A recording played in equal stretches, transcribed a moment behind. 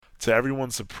to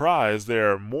everyone's surprise,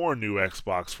 there are more new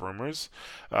Xbox rumors.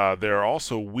 There are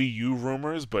also Wii U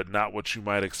rumors, but not what you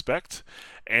might expect.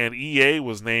 And EA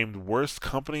was named Worst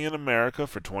Company in America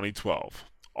for 2012.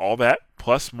 All that,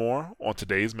 plus more, on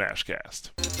today's Mashcast.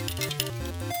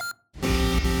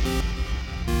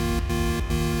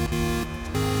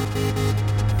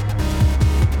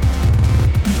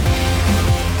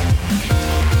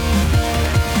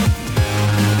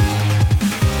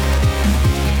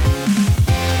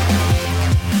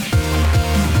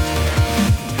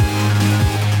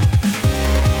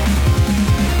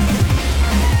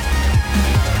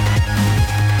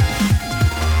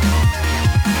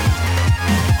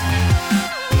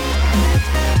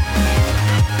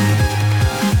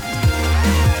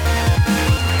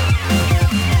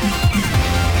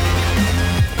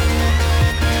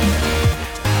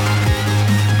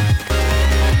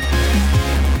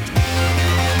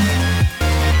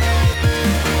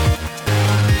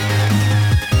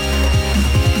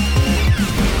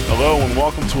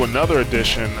 Welcome to another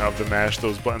edition of the Mash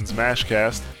Those Buttons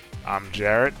Mashcast. I'm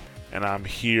Jarrett, and I'm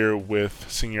here with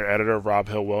senior editor Rob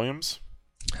Hill-Williams.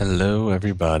 Hello,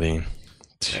 everybody.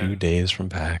 2 days from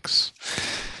PAX.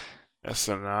 Yes,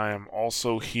 and I am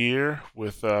also here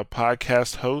with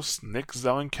podcast host Nick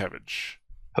Zelenkevich.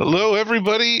 Hello,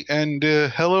 everybody, and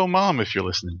hello, Mom, if you're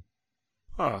listening.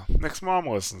 Oh, Nick's mom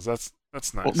listens. That's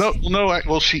nice.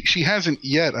 Well, she hasn't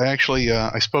yet. I actually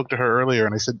I spoke to her earlier,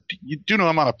 and I said, "You do know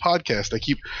I'm on a podcast. I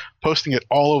keep posting it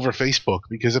all over Facebook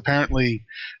because apparently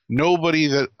nobody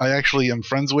that I actually am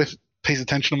friends with pays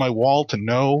attention to my wall to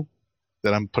know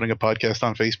that I'm putting a podcast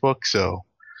on Facebook." So,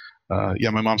 yeah,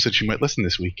 my mom said she might listen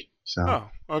this week. So,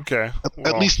 oh, okay.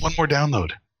 At least one more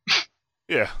download.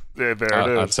 Yeah, there it is.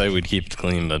 I'd say we'd keep it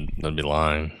clean, but that'd be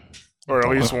lying. Or at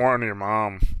least warn your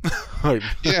mom.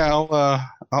 Yeah,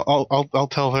 I'll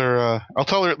tell her. I'll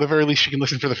tell her at the very least she can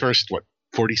listen for the first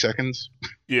 40 seconds.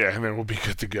 Yeah, and then we'll be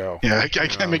good to go. Yeah, I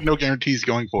can't make no guarantees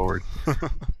going forward.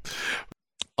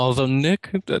 Although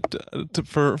Nick,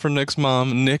 for Nick's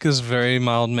mom, Nick is very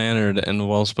mild mannered and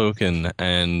well spoken,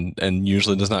 and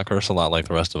usually does not curse a lot like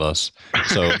the rest of us.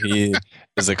 So he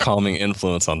is a calming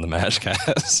influence on the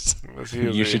Mashcast.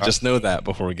 You should just know that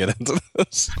before we get into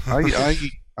this.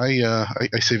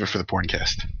 I save it for the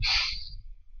porncast.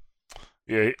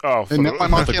 Yeah. Oh, and now my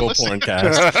mom can't listen.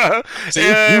 Porncast. See,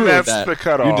 yeah, that's the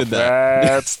cutoff. You did that.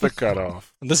 That's the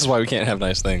cutoff. This is why we can't have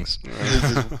nice things. This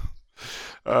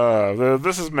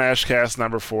is Mashcast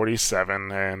number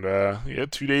 47,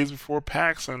 and 2 days before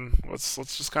PAX, and let's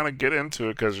just kind of get into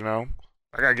it because I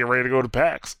gotta get ready to go to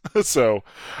PAX. So,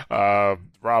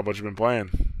 Rob, what you been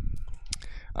playing?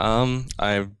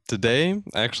 I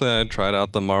tried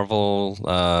out the Marvel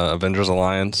Avengers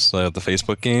Alliance, the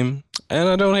Facebook game, and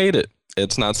I don't hate it.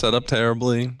 It's not set up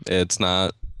terribly. It's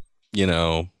not,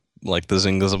 like the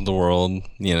Zyngas of the world,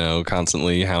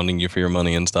 constantly hounding you for your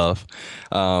money and stuff.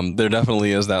 There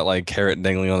definitely is that like carrot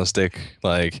dangling on a stick.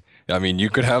 Like, I mean, you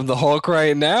could have the Hulk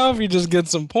right now if you just get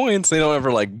some points. They don't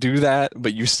ever like do that,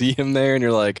 but you see him there and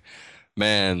you're like,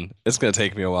 man, it's gonna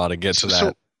take me a while to get to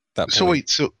that. So wait,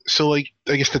 so like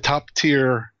I guess the top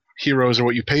tier heroes are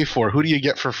what you pay for. Who do you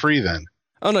get for free then?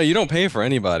 Oh no, you don't pay for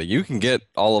anybody. You can get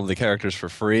all of the characters for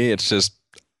free. It's just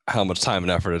how much time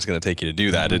and effort it's going to take you to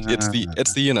do that. It's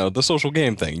the the social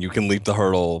game thing. You can leap the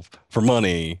hurdle for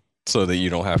money so that you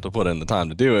don't have to put in the time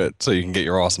to do it. So you can get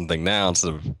your awesome thing now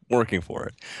instead of working for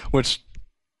it. Which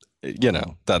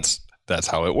that's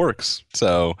how it works.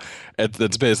 So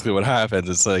that's basically what happens.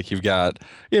 It's like you've got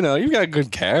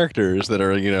good characters that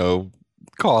are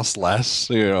cost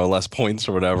less, less points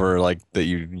or whatever like that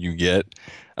you get.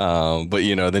 But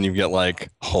then you get like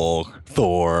Hulk,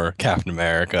 Thor, Captain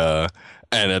America,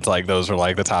 and it's like those are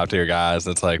like the top tier guys.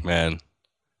 It's like, man,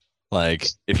 like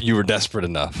if you were desperate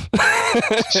enough.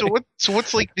 So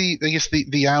what's like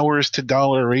the hours to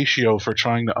dollar ratio for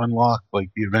trying to unlock like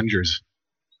the Avengers?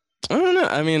 I don't know.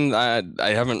 I mean, I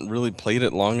haven't really played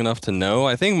it long enough to know.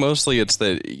 I think mostly it's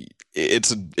that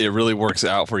it really works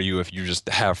out for you if you just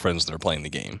have friends that are playing the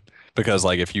game. Because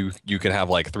like if you can have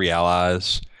like 3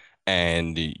 allies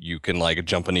and you can like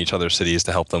jump in each other's cities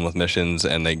to help them with missions,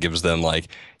 and that gives them like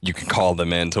you can call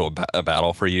them into a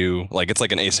battle for you. Like it's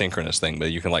like an asynchronous thing,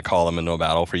 but you can like call them into a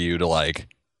battle for you to like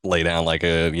lay down like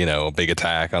a big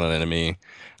attack on an enemy,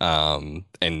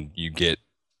 and you get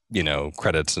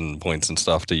credits and points and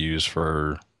stuff to use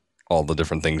for all the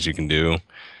different things you can do.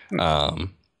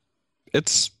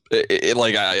 It's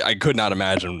like I could not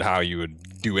imagine how you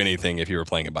would do anything if you were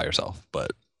playing it by yourself,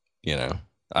 but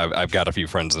I've got a few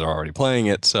friends that are already playing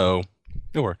it, so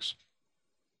it works.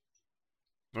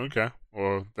 Okay.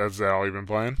 Well, that's all you've been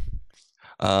playing?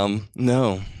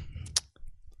 No.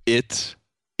 It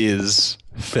is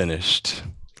finished.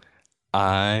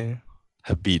 I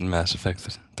have beaten Mass Effect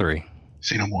 3.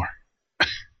 Say no more.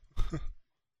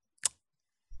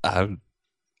 I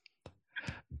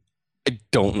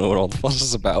don't know what all the fuss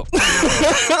is about.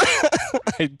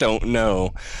 I don't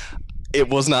know. It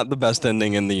was not the best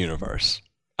ending in the universe.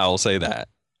 I will say that.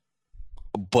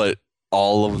 But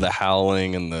all of the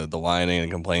howling and the whining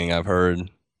and complaining I've heard,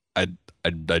 I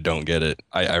don't get it.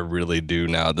 I really do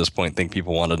now at this point think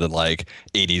people wanted a like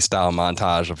 80s style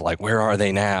montage of like, where are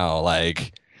they now?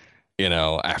 Like, you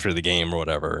know, after the game or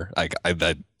whatever. Like I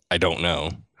don't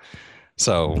know.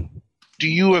 So do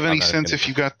you have I'm any not sense gonna- if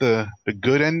you got the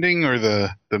good ending or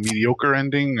the mediocre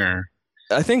ending, or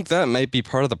I think that might be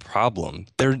part of the problem.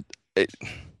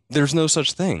 There's no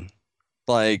such thing.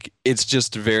 Like, it's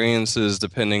just variances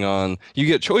depending on you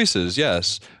get choices,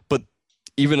 yes, but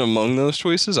even among those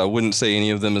choices, I wouldn't say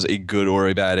any of them is a good or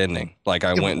a bad ending. Like,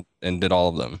 I Yeah, went and did all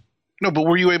of them. no? But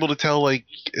were you able to tell, like,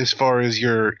 as far as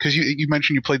your, because you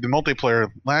mentioned you played the multiplayer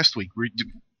last week?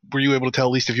 Were you able to tell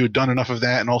at least if you had done enough of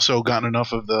that and also gotten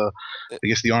enough of the, I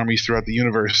guess, the armies throughout the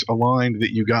universe aligned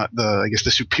that you got the, I guess,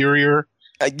 the superior?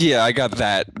 Yeah, I got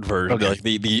that version, Okay. like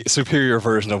the superior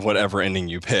version of whatever ending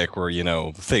you pick, where you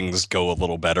know things go a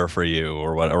little better for you,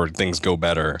 or what, or things go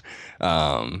better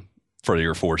for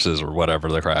your forces, or whatever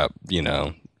the crap, you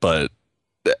know. But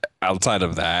outside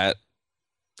of that,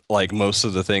 like most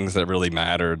of the things that really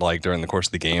mattered, like during the course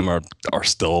of the game, are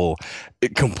still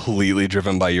completely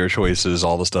driven by your choices,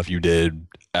 all the stuff you did,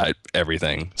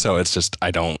 everything. So it's just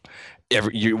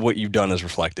what you've done is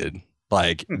reflected.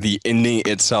 Like the ending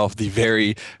itself, the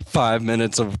very 5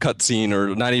 minutes of cutscene,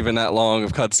 or not even that long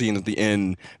of cutscene at the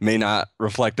end, may not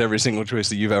reflect every single choice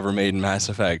that you've ever made in Mass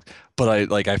Effect. But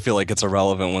I feel like it's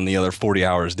irrelevant when the other 40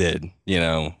 hours did, you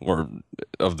know, or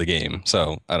of the game.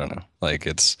 So I don't know. Like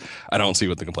I don't see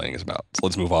what the complaining is about. So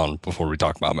let's move on before we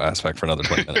talk about Mass Effect for another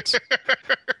 20 minutes.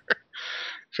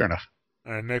 Fair enough.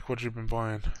 All right, Nick, what you been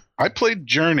playing? I played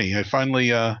Journey. I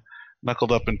finally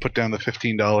knuckled up and put down the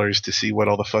 $15 to see what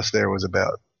all the fuss there was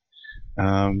about.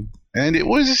 And it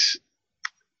was,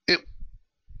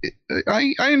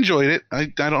 I enjoyed it. I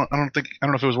don't know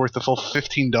if it was worth the full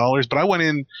 $15, but I went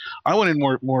in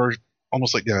more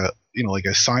almost like a, you know, like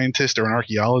a scientist or an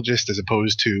archaeologist, as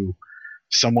opposed to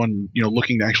someone, you know,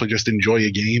 looking to actually just enjoy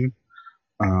a game.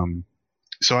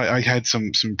 So I had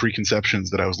some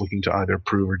preconceptions that I was looking to either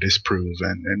prove or disprove,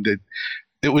 and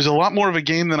it was a lot more of a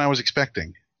game than I was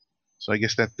expecting. So I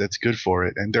guess that's good for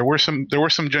it. And there were some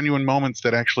genuine moments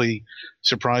that actually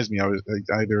surprised me. I was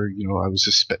either, you know, I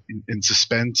was in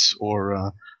suspense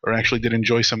or actually did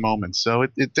enjoy some moments. So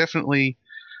it definitely,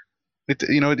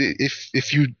 you know,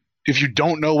 if you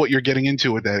don't know what you're getting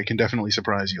into with that, it can definitely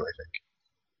surprise you, I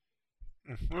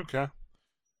think. Okay.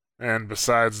 And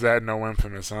besides that, no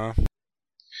Infamous, huh?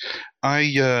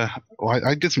 I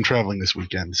did some traveling this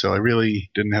weekend, so I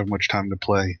really didn't have much time to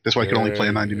play. That's why I could only play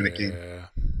a 90-minute game.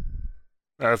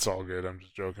 That's all good. I'm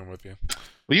just joking with you.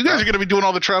 Well, you guys are going to be doing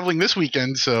all the traveling this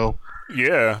weekend, so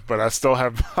Yeah, but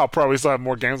I'll probably still have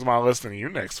more games on my list than you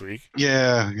next week.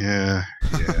 yeah.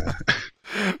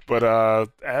 But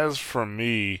as for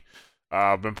me,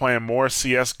 I've been playing more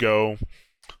CS:GO.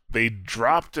 They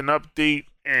dropped an update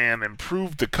and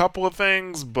improved a couple of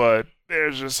things, but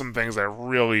there's just some things that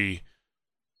really,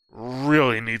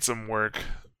 really need some work.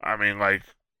 I mean, like,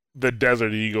 the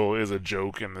Desert Eagle is a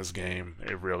joke in this game.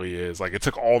 It really is. Like, it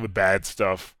took all the bad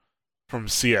stuff from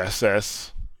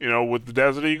CSS, you know, with the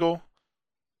Desert Eagle,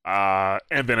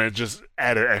 and then it just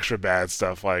added extra bad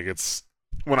stuff. Like, it's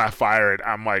when I fire it,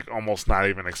 I'm like almost not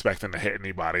even expecting to hit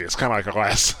anybody. It's kind of like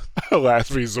a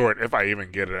last resort if I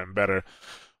even get it, and better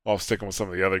off sticking with some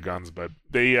of the other guns. But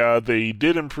they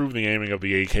did improve the aiming of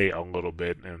the AK a little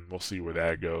bit, and we'll see where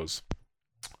that goes.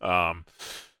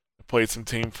 Played some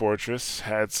Team Fortress,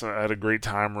 had a great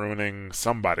time ruining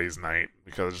somebody's night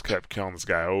because I just kept killing this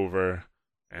guy over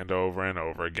and over and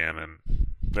over again, and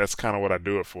that's kind of what I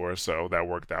do it for, so that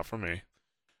worked out for me.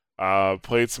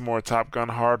 Played some more Top Gun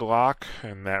Hard Lock,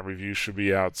 and that review should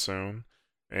be out soon.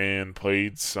 And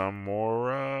played some more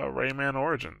Rayman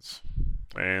Origins,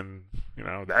 and you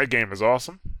know that game is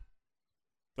awesome.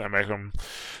 I make them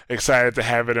excited to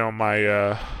have it on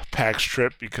my PAX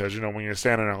trip, because you know when you're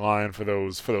standing in line for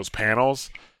those panels,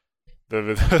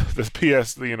 the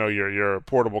PS, you know, your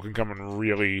portable can come in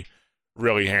really,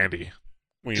 really handy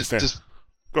when you stand.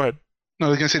 Go ahead. No, I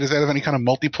was gonna say, does that have any kind of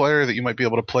multiplayer that you might be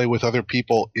able to play with other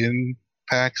people in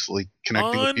PAX, like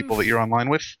connecting with people that you're online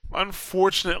with?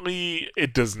 Unfortunately,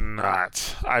 it does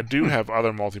not. I do have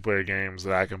other multiplayer games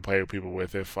that I can play with people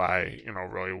with if I, you know,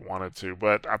 really wanted to,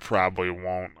 but I probably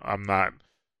won't. I'm not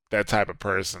that type of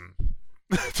person.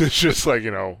 It's just like,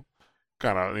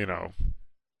 kind of,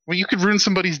 Well, you could ruin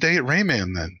somebody's day at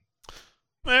Rayman then.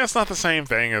 it's not the same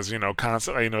thing as,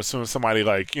 constantly, as soon as somebody,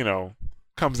 like,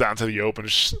 comes out into the open,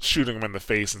 shooting them in the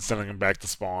face and sending them back to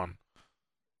spawn.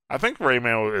 I think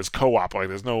Rayman is co-op. Like,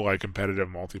 there's no, like, competitive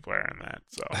multiplayer in that,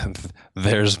 so.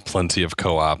 There's plenty of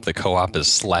co-op. The co-op is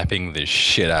slapping the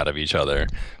shit out of each other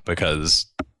because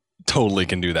totally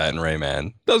can do that in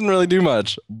Rayman. Doesn't really do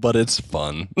much, but it's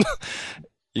fun.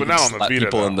 You But can not on the slap Vita,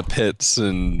 people in though. the pits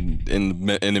and in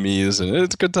enemies, and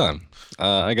it's a good time.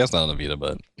 I guess not on the Vita,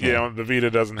 but Yeah, the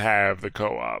Vita doesn't have the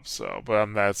co-op, so, but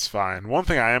that's fine. One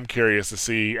thing I am curious to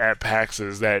see at PAX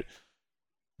is that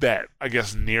I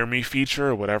guess near me feature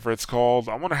or whatever it's called.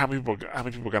 I wonder how many people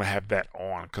are gonna have that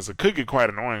on, because it could get quite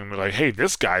annoying. They're like, hey,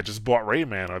 this guy just bought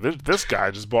Rayman, or this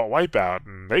guy just bought Wipeout,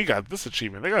 and they got this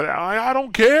achievement. They got I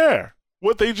don't care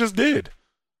what they just did,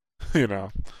 you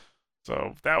know.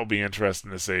 So that will be interesting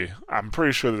to see. I'm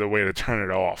pretty sure there's a way to turn it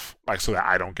off, like so that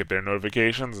I don't get their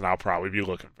notifications, and I'll probably be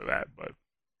looking for that.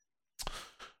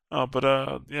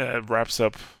 Yeah, it wraps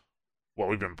up what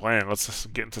we've been playing. Let's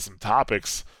just get into some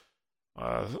topics.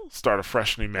 Start a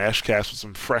fresh new Mashcast with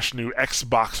some fresh new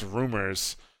Xbox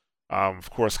rumors. Of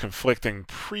course, conflicting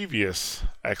previous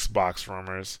Xbox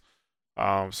rumors.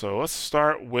 So let's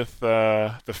start with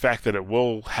the fact that it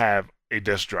will have a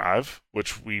disk drive,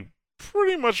 which we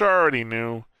pretty much already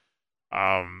knew.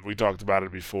 We talked about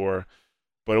it before.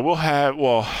 But it will have,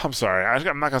 well, I'm sorry, I'm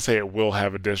not going to say it will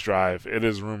have a disk drive. It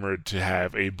is rumored to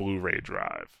have a Blu-ray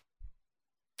drive.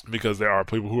 Because there are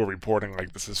people who are reporting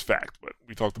like this is fact, but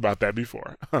we talked about that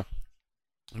before.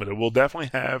 But it will definitely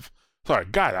have. Sorry,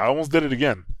 God, I almost did it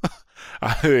again.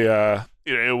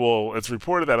 It's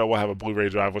reported that it will have a Blu-ray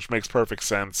drive, which makes perfect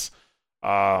sense.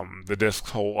 The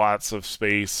discs hold lots of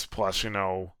space, plus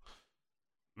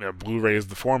Blu-ray is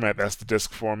the format. That's the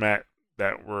disc format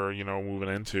that we're moving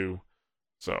into.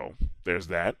 So there's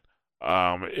that.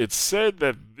 It's said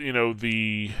that there will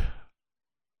be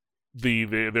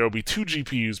two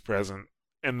GPUs present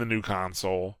in the new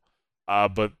console,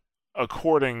 but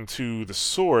according to the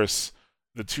source,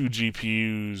 the two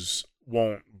GPUs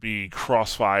won't be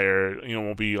Crossfire.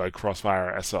 Won't be like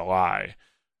Crossfire SLI.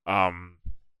 I'm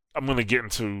going to get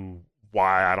into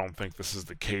why I don't think this is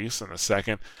the case in a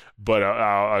second, but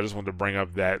I just wanted to bring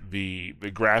up that the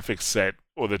graphics set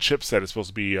or the chipset is supposed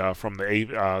to be from the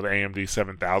AMD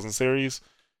 7000 series,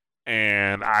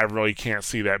 and I really can't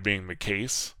see that being the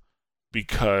case.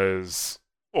 Because,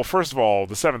 well, first of all,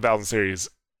 the 7000 series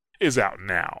is out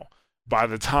now. By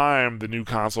the time the new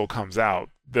console comes out,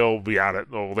 they'll be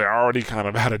they're already kind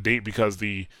of out of date because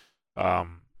the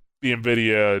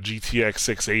NVIDIA GTX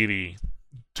 680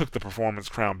 took the performance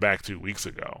crown back 2 weeks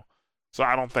ago. So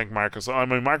I don't think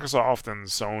Microsoft and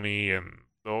Sony and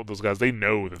those guys, they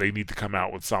know that they need to come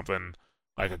out with something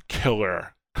like a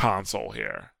killer console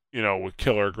here, with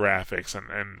killer graphics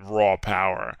and raw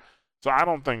power. So I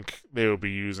don't think they will be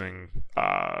using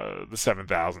the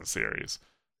 7000 series,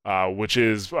 which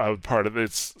is part of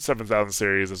its 7000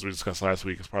 series, as we discussed last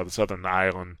week, is part of the Southern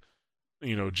Island,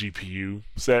 GPU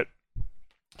set.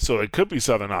 So it could be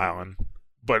Southern Island,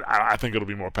 but I think it'll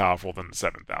be more powerful than the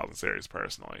 7000 series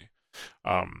personally.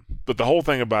 But the whole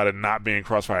thing about it not being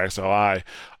Crossfire XLI,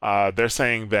 they're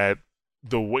saying that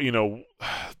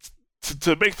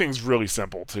to make things really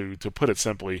simple, to put it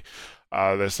simply.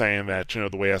 They're saying that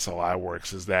the way SLI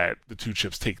works is that the two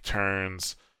chips take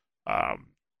turns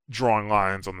drawing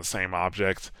lines on the same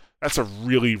object. That's a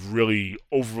really, really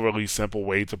overly simple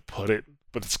way to put it,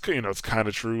 but it's it's kind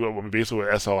of true. I mean, basically,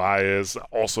 what SLI is,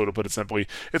 also to put it simply,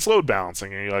 it's load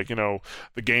balancing. And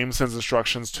the game sends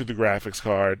instructions to the graphics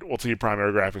card, to your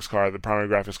primary graphics card. The primary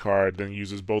graphics card then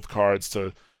uses both cards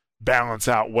to balance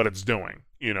out what it's doing.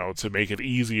 To make it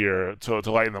easier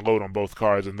to lighten the load on both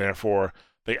cards, and therefore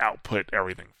they output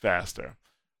everything faster.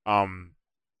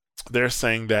 They're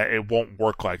saying that it won't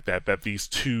work like that, that these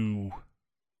two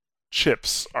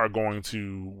chips are going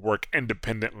to work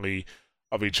independently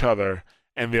of each other,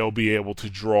 and they'll be able to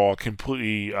draw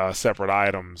completely separate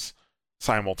items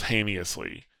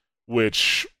simultaneously,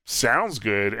 which sounds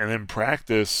good, and in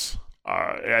practice,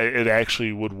 it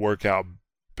actually would work out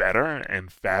better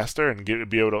and faster and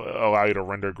be able to allow you to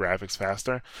render graphics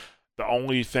faster. The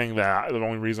only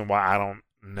reason why I don't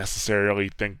necessarily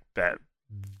think that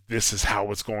this is how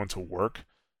it's going to work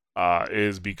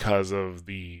is because of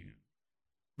the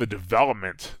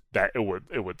development that it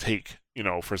would take,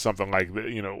 for something like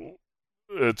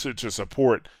to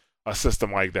support a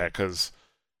system like that. Because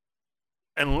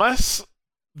unless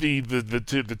the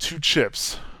two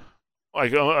chips,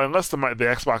 like unless the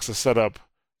Xbox is set up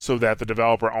so that the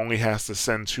developer only has to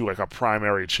send to like a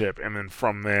primary chip, and then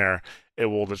from there it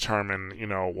will determine,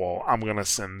 well, I'm going to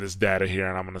send this data here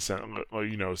and I'm going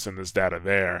to send this data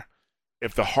there.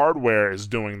 If the hardware is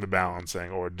doing the balancing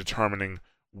or determining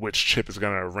which chip is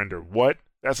going to render what,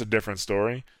 that's a different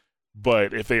story.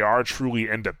 But if they are truly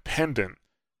independent,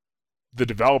 the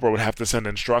developer would have to send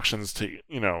instructions to,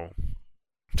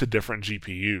 to different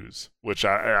GPUs, which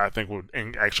I think would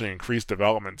actually increase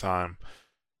development time.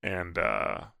 And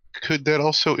could that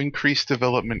also increase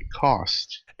development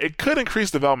cost? It could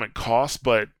increase development costs,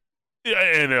 but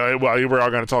well, we are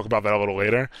going to talk about that a little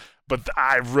later. But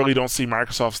I really don't see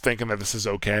Microsoft thinking that this is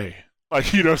okay. Like,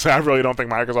 so I really don't think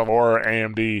Microsoft or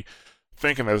AMD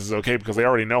thinking this is okay, because they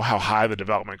already know how high the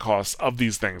development costs of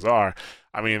these things are.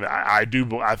 I mean, I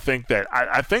think that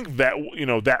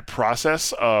that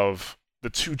process of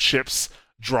the two chips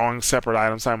drawing separate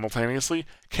items simultaneously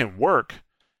can work.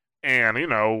 And,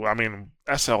 I mean,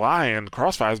 SLI and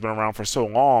Crossfire has been around for so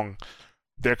long.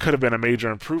 There could have been a major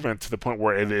improvement to the point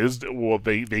where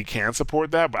they can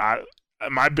support that. But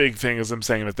my big thing is them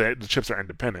saying that the chips are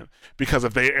independent, because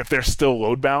if they're still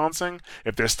load balancing,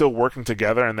 if they're still working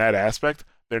together in that aspect,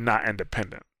 they're not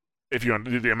independent.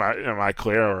 Am I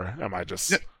clear, or am I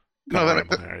just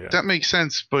that makes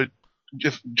sense? But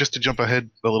just to jump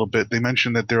ahead a little bit, they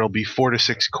mentioned that there will be 4 to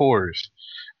 6 cores.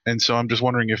 And so I'm just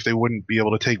wondering if they wouldn't be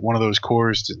able to take one of those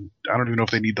cores I don't even know if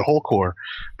they need the whole core,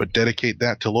 but dedicate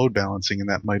that to load balancing, and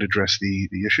that might address the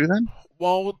issue then?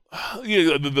 Well,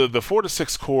 yeah, the 4 to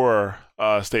 6 core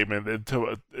statement,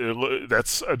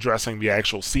 that's addressing the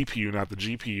actual CPU, not the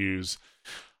GPUs.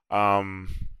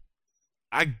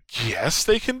 I guess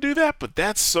they can do that, but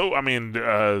that's so. I mean,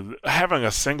 having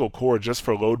a single core just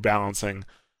for load balancing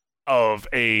of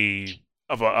a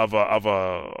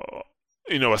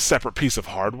separate piece of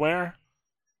hardware,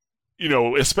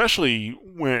 especially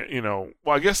when,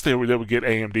 well, I guess they would get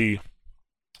AMD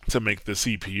to make the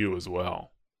CPU as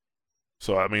well.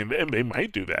 So, I mean, they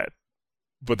might do that,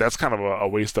 but that's kind of a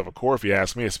waste of a core, if you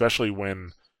ask me, especially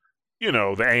when, the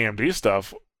AMD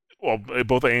stuff, well,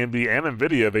 both AMD and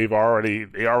NVIDIA,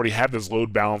 they already have this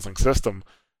load balancing system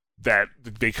that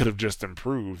they could have just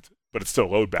improved, but it's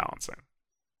still load balancing.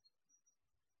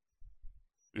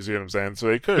 You see what I'm saying? So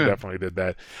they could have definitely did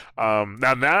that.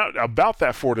 Now about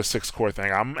that 4 to 6 core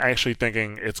thing, I'm actually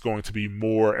thinking it's going to be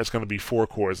 4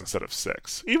 cores instead of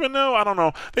 6. Even though, I don't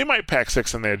know, they might pack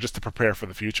 6 in there just to prepare for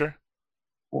the future.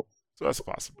 So that's a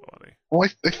possibility. Well,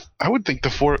 I would think the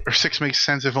 4 or 6 makes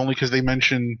sense, if only because they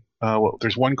mention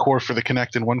there's 1 core for the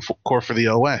Kinect and 1 core for the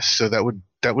OS. So that would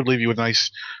leave you with a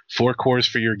nice 4 cores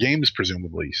for your games,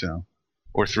 presumably. So,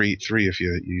 or three if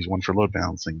you use 1 for load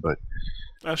balancing. But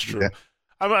that's true.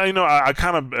 I'm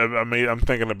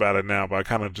thinking about it now, but I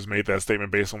kind of just made that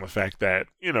statement based on the fact that,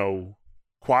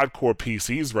 quad core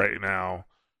PCs right now,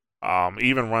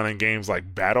 even running games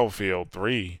like Battlefield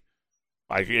 3,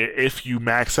 like, if you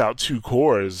max out 2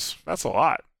 cores, that's a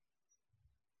lot.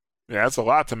 Yeah, that's a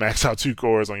lot to max out 2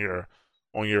 cores on your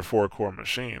 4-core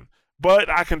machine. But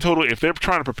I can totally, if they're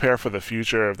trying to prepare for the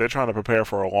future, if they're trying to prepare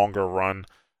for a longer run,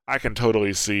 I can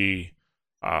totally see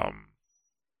them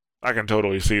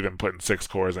putting 6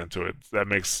 cores into it. That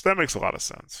makes a lot of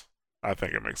sense. I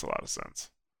think it makes a lot of sense.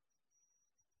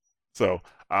 So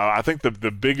I think the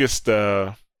biggest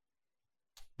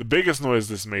noise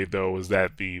this made, though, was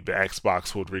that the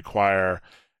Xbox would require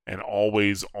an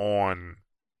always-on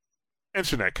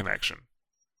internet connection,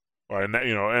 or an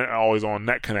always-on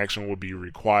net connection would be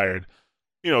required,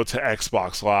 to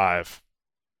Xbox Live.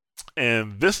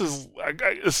 And this is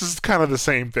kind of the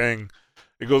same thing.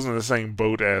 It goes in the same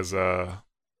boat as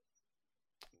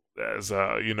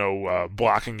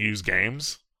blocking used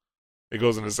games. It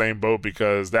goes in the same boat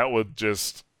because that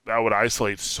would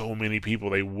isolate so many people.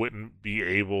 They wouldn't be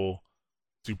able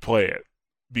to play it,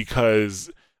 because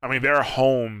I mean, there are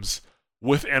homes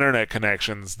with internet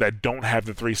connections that don't have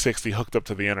the 360 hooked up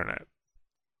to the internet.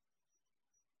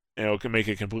 It can make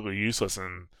it completely useless.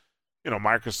 And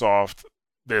Microsoft,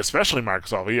 especially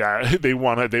Microsoft, yeah, they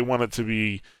want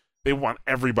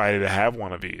everybody to have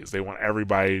one of these. They want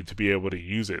everybody to be able to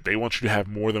use it. They want you to have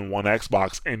more than one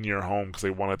Xbox in your home, because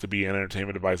they want it to be an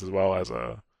entertainment device as well as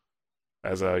a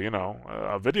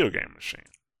video game machine.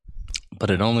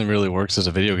 But it only really works as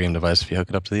a video game device if you hook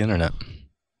it up to the internet.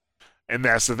 And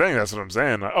that's the thing. That's what I'm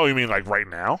saying. Oh, you mean like right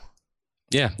now?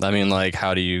 Yeah, I mean, like,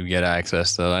 how do you get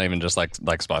access to, not even just like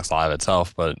Xbox Live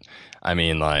itself, but I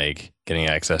mean, like, getting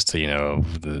access to,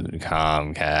 the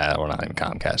Comcast, or not even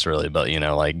Comcast really, but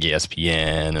like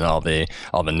ESPN and all the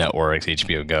networks,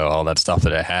 HBO Go, all that stuff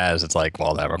that it has. It's like,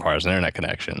 well, that requires an internet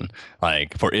connection.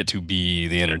 Like, for it to be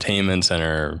the entertainment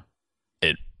center,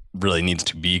 it really needs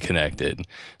to be connected.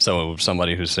 So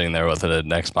somebody who's sitting there with an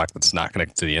Xbox that's not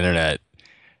connected to the internet,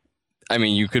 I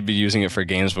mean, you could be using it for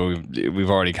games, but we've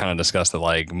already kind of discussed that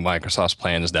like Microsoft's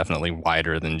plan is definitely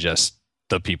wider than just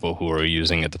the people who are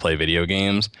using it to play video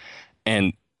games.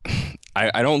 And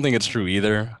I don't think it's true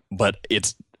either, but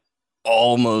it's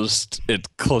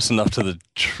close enough to the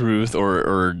truth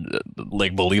or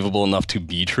like believable enough to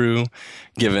be true,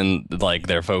 given like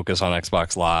their focus on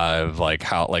Xbox Live, like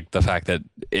how like the fact that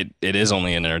it is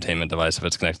only an entertainment device if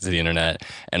it's connected to the internet,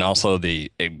 and also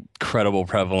the incredible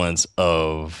prevalence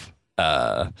of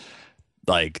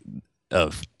like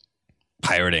of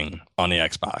pirating on the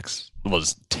Xbox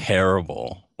was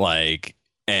terrible. Like,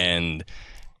 and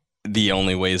the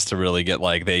only ways to really get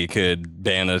like they could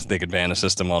ban a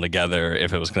system altogether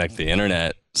if it was connected to the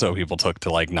internet. So people took to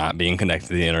like not being connected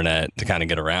to the internet to kind of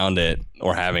get around it,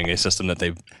 or having a system that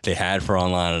they had for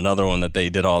online, another one that they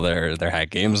did all their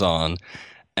hack games on.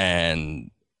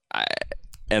 And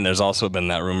there's also been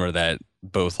that rumor that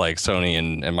both like Sony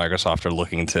and Microsoft are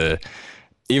looking to,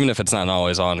 even if it's not an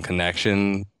always on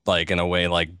connection, like in a way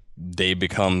like they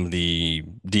become the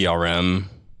DRM,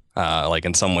 like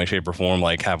in some way, shape, or form,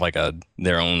 like have like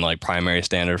their own like primary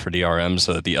standard for DRM,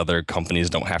 so that the other companies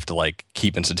don't have to like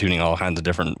keep instituting all kinds of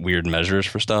different weird measures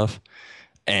for stuff.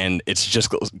 And it's just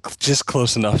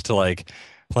close enough to like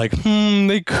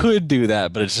they could do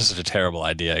that, but it's just such a terrible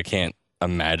idea. I can't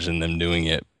imagine them doing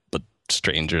it, but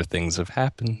stranger things have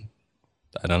happened.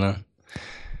 I don't know.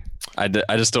 I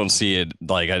just don't see it.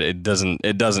 Like it doesn't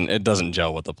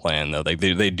gel with the plan though. Like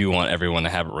they do want everyone to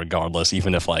have it regardless,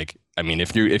 even if like, I mean,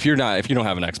 if you don't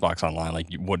have an Xbox Online, like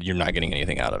you're not getting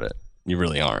anything out of it. You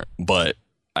really aren't. But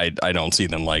I don't see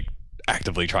them like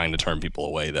actively trying to turn people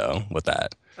away though with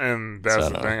that. And that's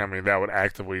the thing. I mean, that would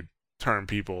actively turn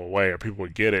people away, or people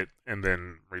would get it and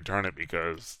then return it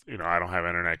because I don't have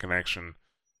internet connection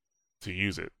to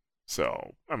use it.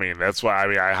 So, I mean, that's why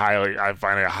I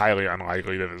find it highly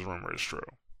unlikely that this rumor is true.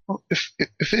 Well,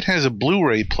 if it has a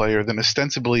Blu-ray player, then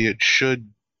ostensibly it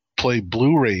should play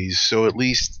Blu-rays. So at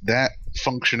least that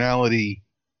functionality,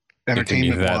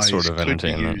 entertainment-wise, sort of could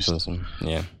entertainment be used system.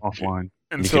 Yeah, offline.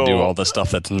 And you can do all the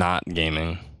stuff that's not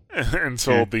gaming. And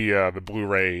so the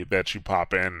Blu-ray that you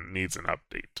pop in needs an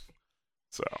update.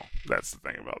 So that's the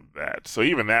thing about that. So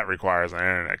even that requires an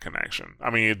internet connection. I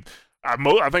mean,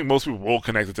 I think most people will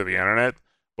connect it to the internet,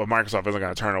 but Microsoft isn't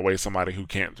going to turn away somebody who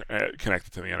can't connect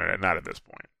it to the internet. Not at this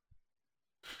point.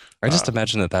 I just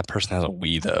imagine that person has a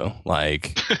Wii though.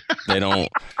 Like they don't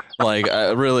like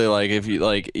really like if you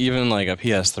like even like a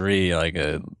PS3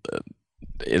 like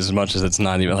as much as it's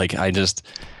not even like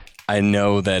I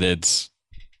know that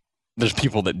there's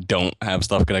people that don't have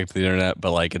stuff connected to the internet,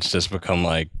 but like it's just become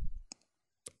like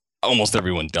almost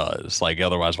everyone does. Like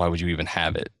otherwise, why would you even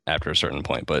have it after a certain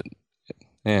point? But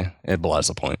yeah, it belies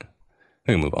the point.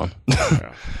 We can move on.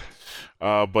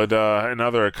 Yeah. But in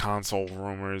other console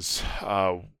rumors,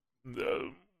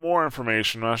 more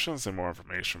information. I shouldn't say more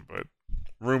information, but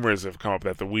rumors have come up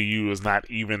that the Wii U is not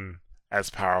even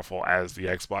as powerful as the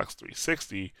Xbox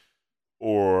 360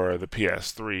 or the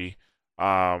PS3.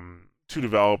 Two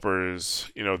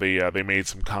developers, they made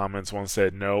some comments. One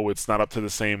said, no, it's not up to the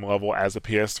same level as a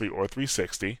PS3 or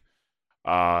 360. He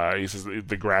says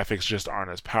the graphics just aren't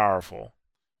as powerful.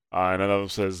 And another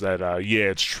says that, yeah,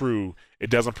 it's true. It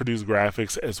doesn't produce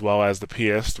graphics as well as the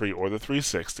PS3 or the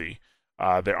 360.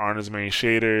 There aren't as many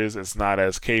shaders. It's not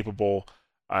as capable.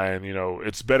 And,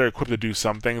 it's better equipped to do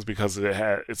some things because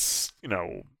it's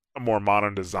a more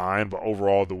modern design. But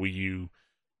overall, the Wii U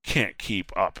can't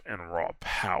keep up in raw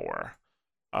power.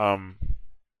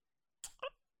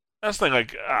 That's the thing,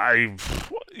 like,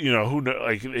 who know,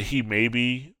 like, he may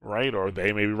be right, or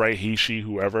they may be right, he, she,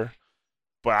 whoever.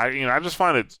 But I just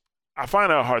find it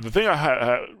hard. The thing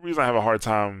reason I have a hard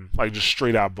time, like, just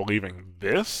straight out believing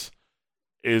this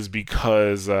is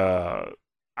because I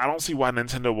don't see why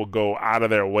Nintendo will go out of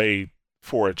their way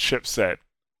for a chipset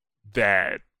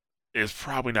that is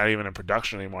probably not even in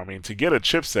production anymore. I mean, to get a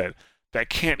chipset that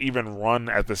can't even run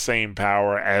at the same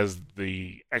power as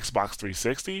the Xbox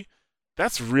 360,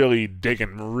 that's really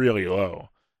digging really low.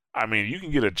 I mean, you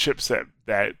can get a chipset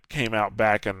that came out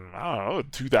back in, I don't know,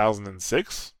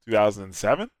 2006,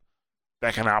 2007,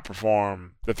 that can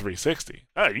outperform the 360.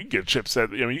 You can get a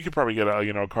chipset, you could probably get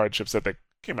a card chipset that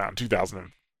came out in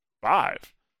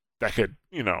 2005 that could,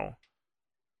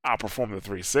 outperform the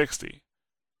 360.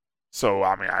 So,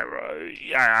 I mean,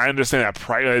 I understand that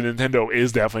Nintendo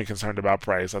is definitely concerned about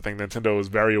price. I think Nintendo is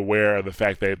very aware of the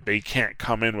fact that they can't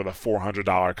come in with a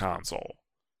 $400 console.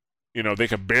 They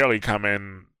could barely come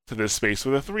in to this space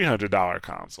with a $300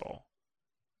 console.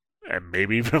 And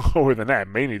maybe even lower than that.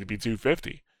 It may need to be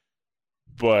 $250.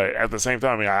 But at the same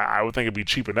time, I mean, I would think it'd be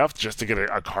cheap enough just to get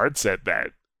a card set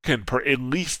that can at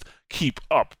least keep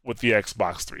up with the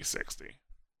Xbox 360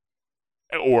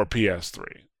 or PS3.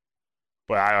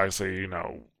 But I say,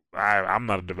 I'm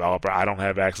not a developer. I don't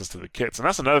have access to the kits, and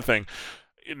that's another thing.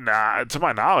 To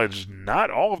my knowledge, not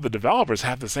all of the developers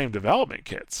have the same development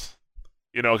kits.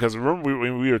 Because remember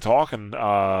we were talking,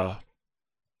 I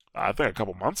think a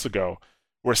couple months ago,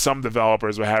 where some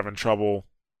developers were having trouble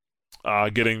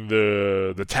getting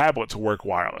the tablet to work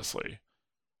wirelessly,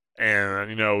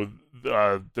 and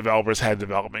developers had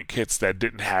development kits that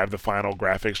didn't have the final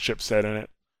graphics chipset in it,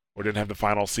 or didn't have the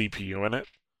final CPU in it.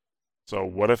 So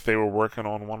what if they were working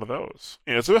on one of those?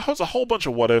 So it was a whole bunch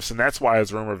of what ifs, and that's why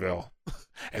it's Rumorville,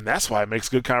 and that's why it makes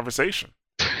good conversation.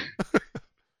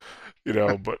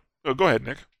 But go ahead,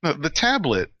 Nick. No, the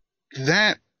tablet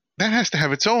that has to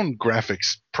have its own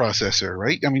graphics processor,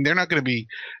 right? I mean, they're not going to be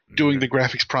doing the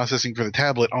graphics processing for the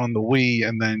tablet on the Wii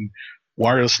and then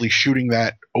wirelessly shooting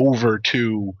that over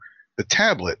to the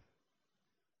tablet.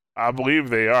 I believe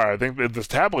they are. I think that this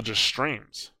tablet just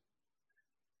streams.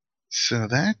 So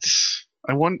that's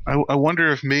I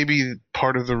wonder if maybe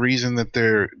part of the reason that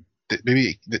they're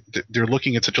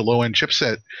looking at such a low end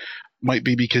chipset might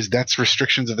be because that's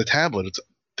restrictions of the tablet.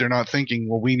 They're not thinking,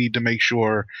 well, we need to make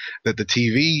sure that the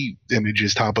TV image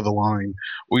is top of the line.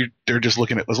 They're just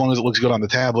looking at, as long as it looks good on the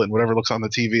tablet and whatever looks on the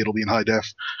TV, it'll be in high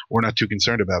def. We're not too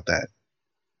concerned about that.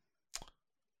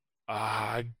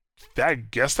 I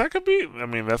guess that could be. I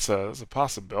mean, that's a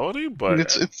possibility, but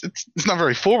it's not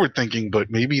very forward thinking. But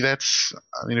maybe that's.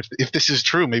 I mean, if this is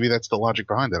true, maybe that's the logic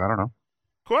behind it. I don't know.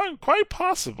 Quite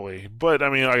possibly, but I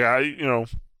mean,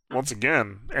 once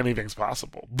again, anything's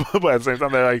possible. But at the same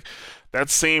time, that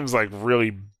seems like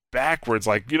really backwards.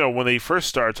 When they first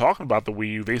started talking about the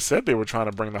Wii U, they said they were trying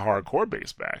to bring the hardcore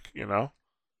base back.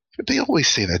 But they always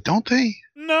say that, don't they?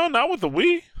 No, not with the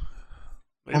Wii.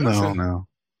 No.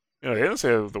 They didn't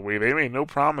say it with the Wii. They made no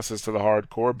promises to the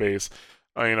hardcore base.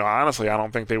 Honestly, I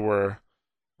don't think they were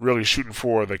really shooting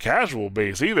for the casual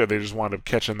base either. They just wound up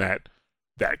catching that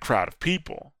crowd of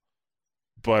people.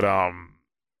 But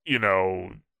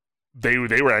they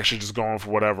were actually just going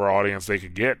for whatever audience they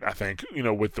could get. I think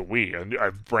with the Wii,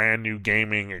 a brand new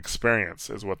gaming experience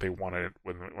is what they wanted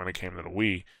when it came to the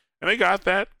Wii, and they got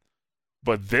that.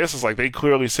 But this is they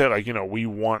clearly said we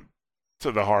want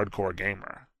to the hardcore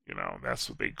gamer. That's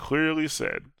what they clearly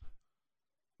said.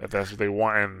 That's what they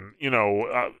want, and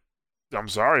I'm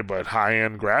sorry, but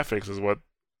high-end graphics is what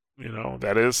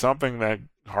that is something that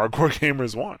hardcore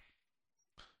gamers want,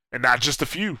 and not just a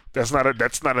few. That's not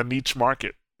a niche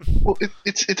market. Well,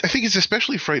 it's I think it's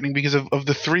especially frightening because of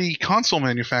the three console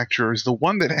manufacturers, the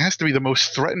one that has to be the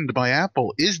most threatened by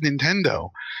Apple is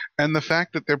Nintendo, and the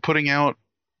fact that they're putting out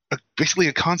basically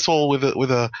a console with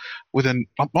an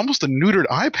almost a neutered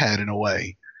iPad in a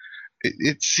way.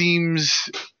 It seems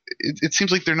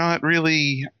like they're not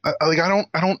really I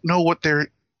don't know what they're.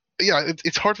 Yeah,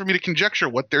 it's hard for me to conjecture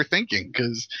what they're thinking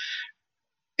because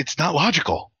it's not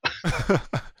logical.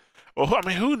 Well, I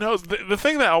mean, who knows? The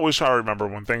thing that I always try to remember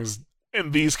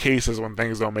in these cases, when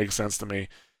things don't make sense to me,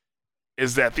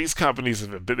 is that these companies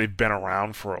they've been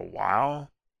around for a while.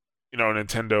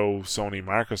 Nintendo, Sony,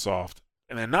 Microsoft,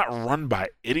 and they're not run by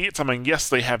idiots. I mean, yes,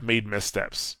 they have made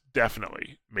missteps,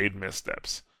 definitely made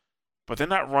missteps, but they're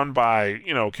not run by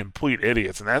complete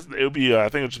idiots. And I think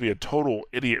it would just be a total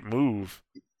idiot move,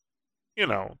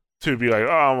 to be like,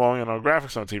 oh well,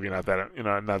 graphics on TV not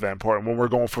that important when we're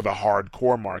going for the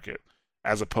hardcore market,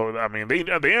 as opposed. I mean,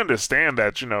 they understand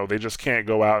that they just can't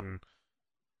go out and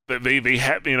they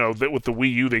have with the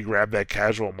Wii U they grabbed that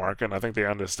casual market, and I think they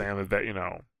understand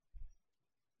that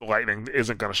lightning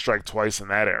isn't going to strike twice in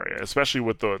that area, especially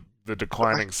with the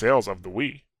declining sales of the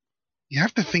Wii. You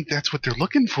have to think that's what they're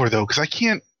looking for, though, because I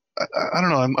can't. I don't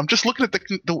know. I'm just looking at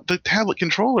the tablet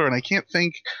controller, and I can't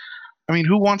think. I mean,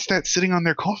 who wants that sitting on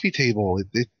their coffee table?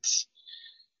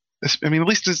 I mean, at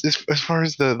least as far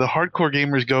as the hardcore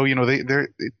gamers go,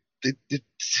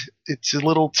 it's a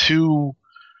little too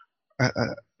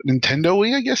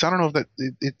Nintendo-y, I guess. I don't know if that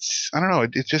it's. I don't know.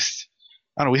 It just.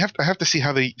 I don't know. I have to see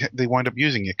how they wind up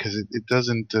using it because it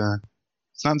doesn't.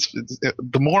 It's not.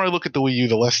 The more I look at the Wii U,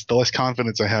 the less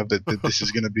confidence I have that this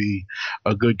is going to be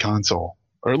a good console,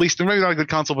 or at least maybe not a good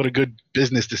console, but a good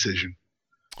business decision.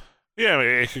 Yeah, I mean,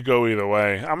 it could go either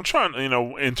way. I'm trying,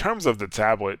 in terms of the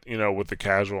tablet, with the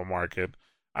casual market,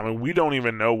 I mean, we don't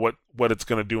even know what it's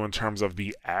going to do in terms of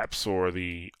the apps or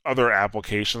the other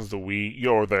applications the Wii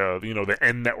or the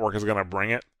end network is going to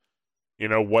bring it.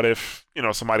 What if,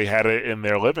 somebody had it in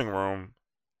their living room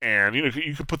and,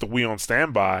 you could put the Wii on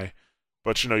standby,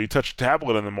 but, you touch your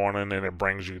tablet in the morning and it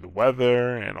brings you the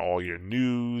weather and all your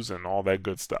news and all that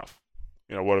good stuff.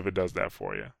 What if it does that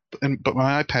for you? But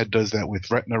my iPad does that with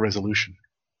Retina resolution.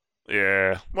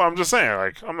 Yeah. Well, I'm just saying,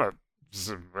 like, I'm not.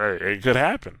 It could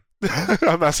happen.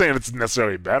 I'm not saying it's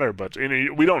necessarily better, but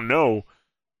we don't know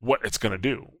what it's gonna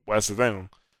do. That's the thing.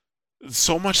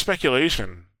 So much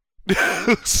speculation.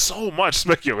 So much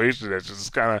speculation. It's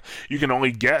just kind of you can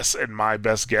only guess, and my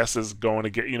best guess is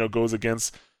going to goes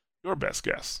against your best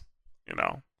guess.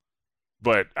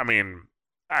 But I mean,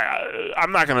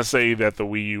 I'm not gonna say that the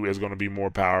Wii U is going to be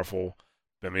more powerful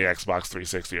than the Xbox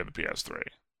 360 or the PS3.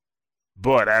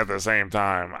 But at the same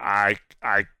time, I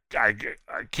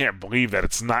can't believe that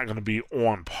it's not going to be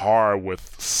on par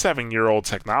with 7-year-old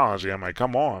technology. I'm like,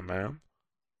 come on, man.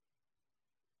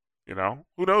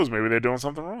 Who knows? Maybe they're doing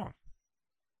something wrong.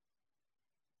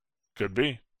 Could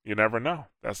be. You never know.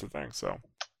 That's the thing. So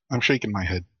I'm shaking my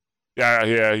head. Yeah.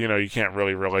 You can't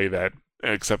really relay that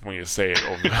except when you say it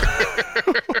over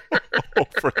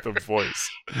over the voice.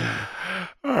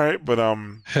 All right, but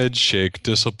head shake,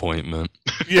 disappointment.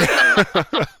 Yeah.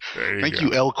 Thank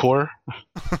you, El Core.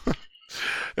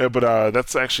 Yeah, but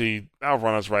that'll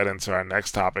run us right into our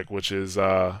next topic, which is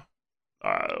kinda.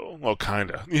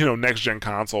 Next gen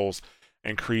consoles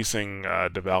increasing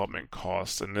development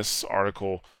costs, and this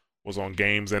article was on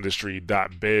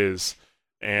gamesindustry.biz,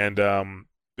 and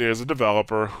there's a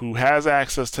developer who has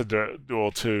access to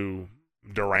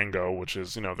Durango, which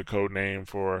is the code name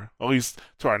for, at least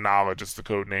to our knowledge, it's the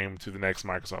code name to the next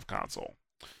Microsoft console.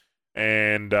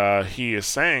 And he is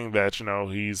saying that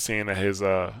he's seeing that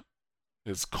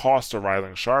his costs are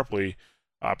rising sharply,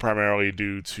 primarily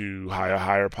due to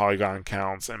higher polygon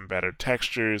counts and better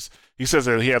textures. He says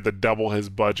that he had to double his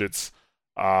budgets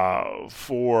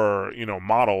for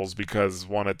models because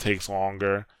one, it takes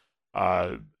longer.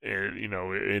 And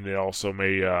it also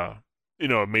may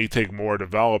it may take more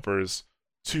developers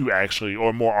to actually,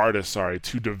 or more artists, sorry,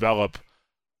 to develop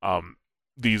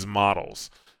these models.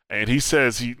 And he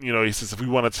says he says if we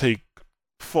want to take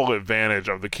full advantage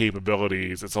of the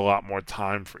capabilities, it's a lot more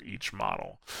time for each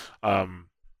model.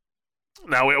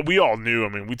 Now we all knew. I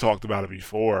mean, we talked about it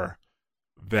before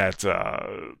that,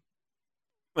 and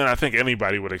I think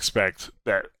anybody would expect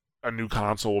that a new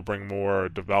console will bring more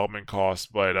development costs.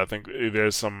 But I think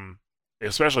there's some,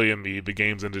 especially in the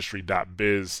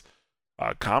gamesindustry.biz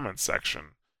comments section,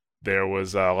 there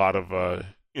was a lot of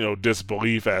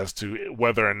disbelief as to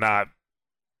whether or not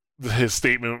his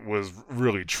statement was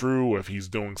really true, if he's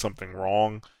doing something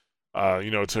wrong,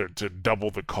 to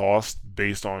double the cost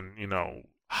based on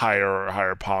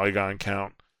higher polygon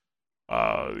count,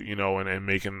 and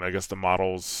making, I guess, the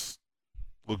models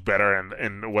look better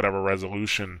in whatever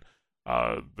resolution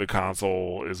the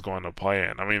console is going to play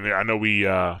in. I mean, I know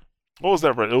what was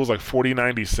that? It was like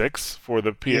 4096 for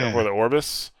the for the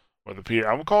Orbis, or the P.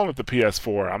 I'm calling it the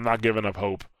PS4. I'm not giving up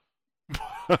hope.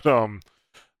 But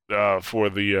for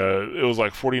the it was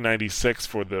like 4096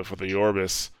 for the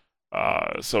Orbis.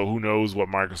 So who knows what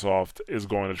Microsoft is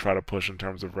going to try to push in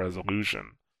terms of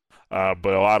resolution. But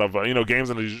a lot of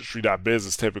gamesindustry.biz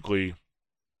is typically,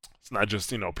 it's not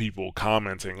just people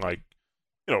commenting like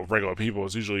regular people.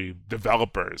 It's usually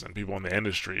developers and people in the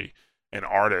industry and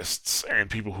artists and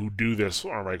people who do this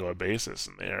on a regular basis,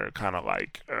 and they're kind of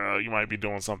like, you might be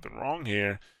doing something wrong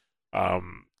here.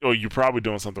 Or you're probably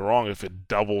doing something wrong if it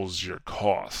doubles your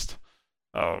cost.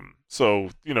 So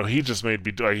he just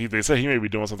they say he may be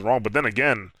doing something wrong, but then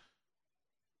again,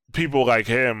 people like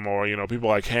him, or people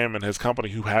like him and his company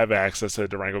who have access to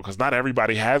Durango, because not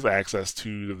everybody has access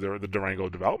to the Durango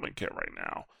development kit right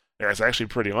now. It's actually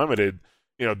pretty limited.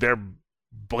 They're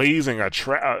blazing a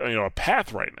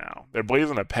path right now. They're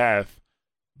blazing a path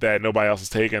that nobody else has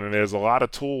taken, and there's a lot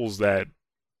of tools that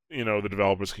the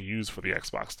developers can use for the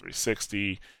Xbox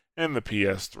 360 and the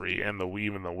PS3 and the Wii,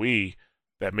 even the Wii,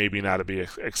 that maybe not be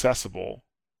accessible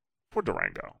for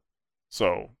Durango.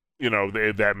 So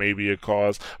that may be a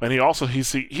cause. And he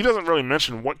doesn't really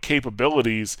mention what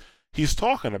capabilities he's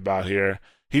talking about here.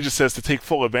 He just says to take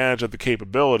full advantage of the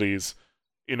capabilities,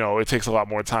 it takes a lot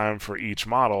more time for each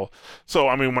model. So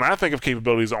I mean, when I think of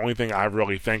capabilities, the only thing I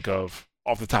really think of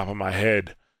off the top of my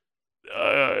head,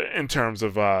 in terms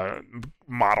of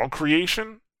model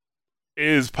creation,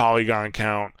 is polygon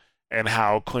count and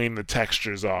how clean the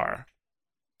textures are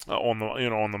on the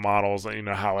on the models, and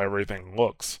how everything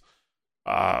looks.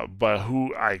 But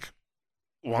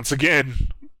once again,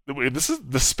 this is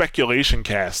the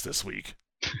Speculationcast this week.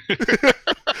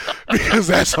 Because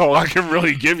that's all I can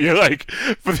really give you,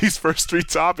 for these first three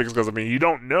topics. Because I mean, you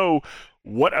don't know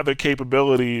what other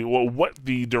capability, what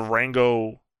the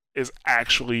Durango is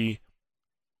actually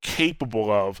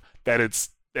capable of, that it's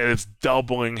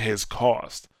doubling his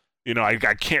cost. I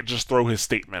can't just throw his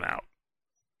statement out.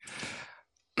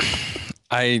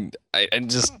 I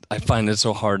find it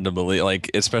so hard to believe, like,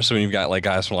 especially when you've got like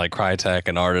guys from like Crytek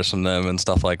and artists from them and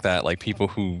stuff like that, like people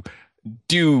who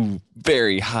do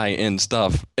very high end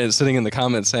stuff and sitting in the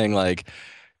comments saying like,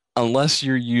 unless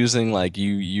you're using like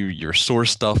your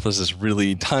source stuff is just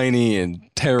really tiny and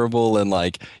terrible and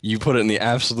like you put it in the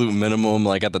absolute minimum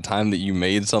like at the time that you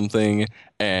made something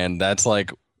and that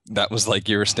was like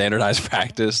your standardized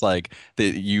practice, like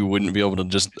that you wouldn't be able to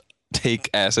just take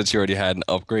assets you already had and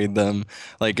upgrade them.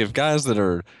 Like if guys that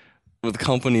are with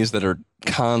companies that are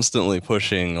constantly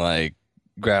pushing like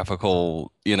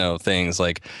graphical, things,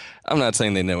 like I'm not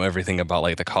saying they know everything about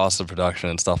like the cost of production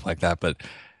and stuff like that, but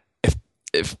if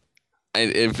if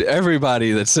if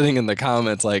everybody that's sitting in the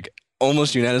comments like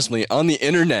almost unanimously on the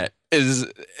internet is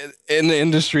in the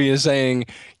industry is saying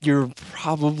you're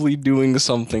probably doing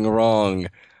something wrong,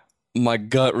 my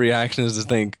gut reaction is to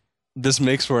think this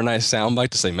makes for a nice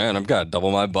soundbite to say, man, I've got to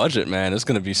double my budget, man. It's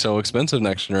going to be so expensive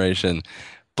next generation.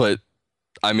 But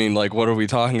I mean, like, what are we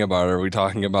talking about? Are we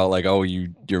talking about like, oh,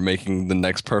 you're making the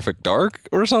next Perfect Dark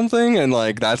or something, and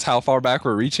like that's how far back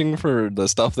we're reaching for the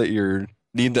stuff that you're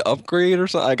need to upgrade or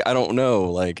something? Like, I don't know.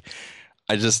 Like,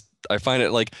 I find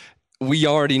it like we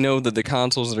already know that the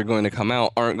consoles that are going to come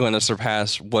out aren't going to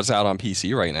surpass what's out on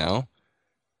PC right now.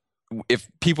 If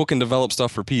people can develop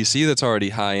stuff for PC that's already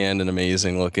high end and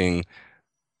amazing looking,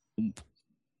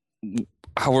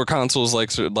 how are consoles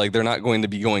like they're not going to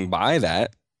be going by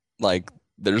that? Like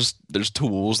there's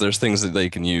tools, there's things that they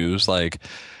can use. Like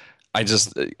I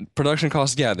just production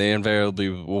costs, yeah, they invariably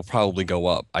will probably go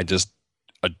up. I just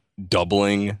a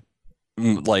doubling,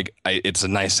 it's a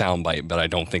nice soundbite, but I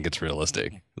don't think it's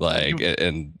realistic. Like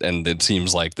and it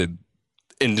seems like the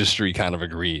industry kind of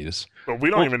agrees. But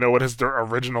we don't even know what their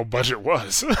original budget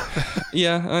was.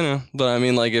 Yeah, I know. But I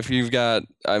mean, like, if you've got,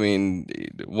 I mean,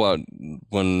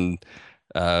 when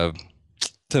Tim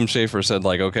Schafer said,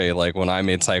 like, okay, like, when I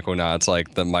made Psychonauts,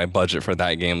 like, my budget for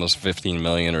that game was 15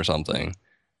 million or something.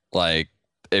 Like,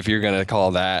 if you're going to call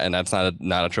that, and that's not a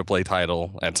AAA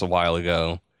title, that's a while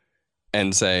ago,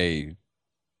 and say,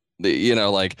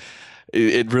 like,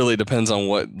 it really depends on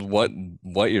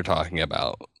what you're talking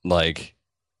about. Like,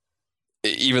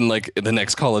 even like the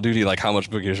next Call of Duty, like how much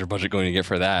bigger is your budget going to get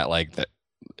for that? Like that,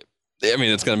 I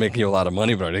mean, it's going to make you a lot of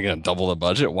money, but are they going to double the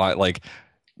budget? Why? Like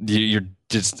you're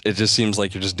just, it just seems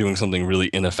like you're just doing something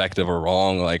really ineffective or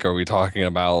wrong. Like, are we talking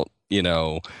about,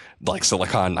 like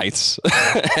Silicon Knights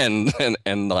and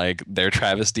like their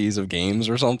travesties of games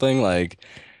or something? Like,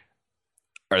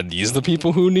 are these the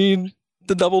people who need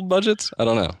the doubled budgets? I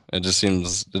don't know. It just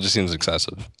seems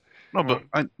excessive. No, but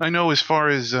I know as far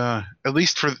as at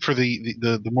least for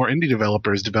the more indie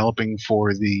developers developing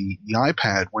for the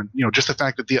iPad, when just the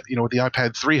fact that with the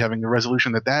iPad 3 having the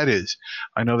resolution that is,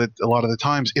 I know that a lot of the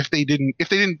times if they didn't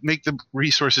make the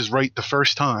resources right the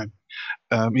first time,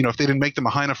 if they didn't make them a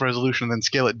high enough resolution and then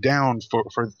scale it down for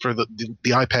the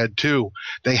iPad 2,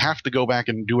 they have to go back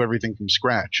and do everything from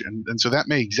scratch. And so that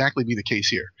may exactly be the case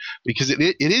here, because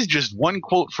it is just one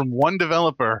quote from one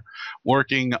developer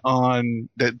working on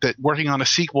a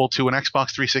sequel to an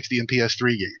Xbox 360 and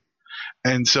PS3 game.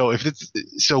 And so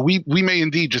we may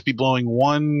indeed just be blowing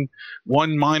one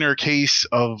minor case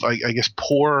of I guess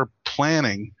poor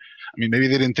planning. I mean, maybe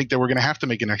they didn't think they were going to have to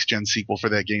make a next gen sequel for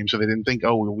that game, so they didn't think,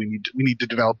 oh, well, we need to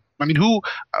develop. I mean, I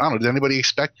don't know. Did anybody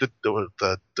expect the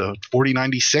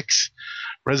 4096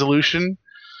 resolution?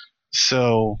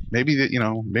 So maybe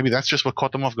maybe that's just what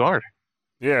caught them off guard.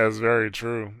 Yeah, it's very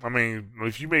true. I mean,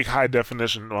 if you make high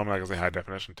definition, well, I'm not gonna say high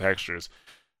definition textures,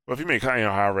 but if you make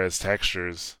high res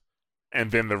textures,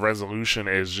 and then the resolution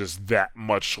is just that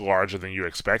much larger than you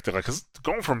expected, like, cause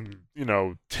going from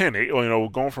 1080,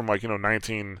 going from like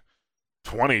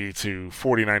 1920 to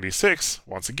 4096,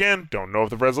 once again, don't know if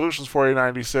the resolution's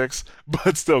 4096,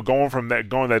 but still going that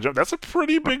jump, that's a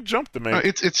pretty big jump to make.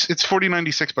 It's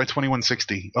 4096 by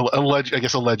 2160, I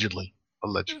guess allegedly.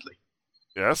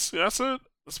 Yes, that's a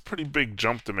pretty big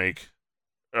jump to make,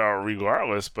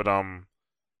 regardless. But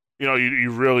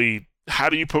you really, how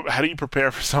do you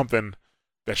prepare for something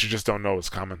that you just don't know is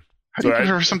coming? How do you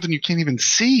prepare for something you can't even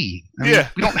see? I mean,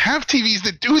 we don't have TVs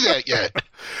that do that yet.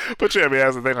 But yeah, I mean,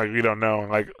 that's the thing. Like, we don't know.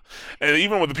 Like, and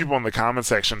even with the people in the comment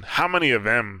section, how many of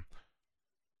them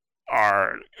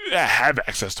have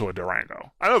access to a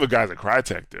Durango? I know the guys at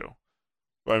Crytek do.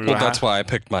 I mean, well, that's why I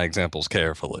picked my examples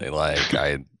carefully. Like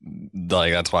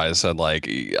that's why I said, like,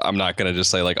 I'm not gonna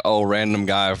just say like, oh, random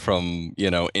guy from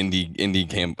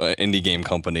indie game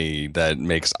company that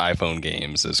makes iPhone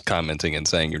games is commenting and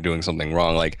saying you're doing something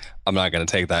wrong. Like, I'm not gonna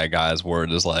take that guy's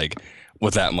word as like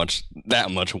with that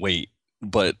much weight.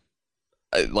 But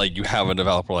like, you have a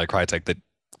developer like Crytek that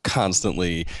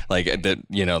constantly like that.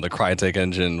 The Crytek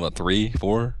engine, what 3,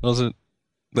 4 was it?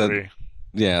 That 3.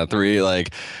 Yeah, 3,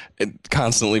 like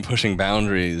constantly pushing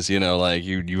boundaries. Like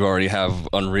you already have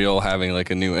Unreal having like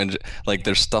a new engine. Like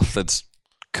there's stuff that's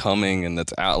coming and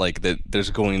that's out. Like that, there's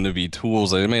going to be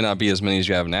tools. Like, it may not be as many as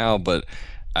you have now, but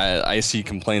I see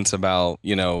complaints about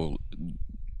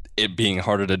it being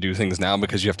harder to do things now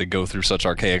because you have to go through such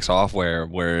archaic software,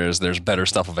 whereas there's better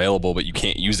stuff available, but you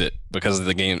can't use it because of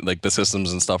the game, like the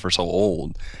systems and stuff are so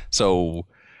old. So,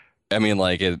 I mean,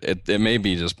 like it may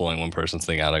be just blowing one person's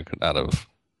thing out of out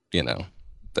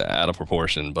of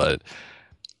proportion, but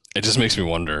it just makes me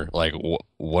wonder, like,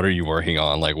 what are you working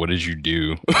on? Like, what did you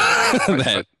do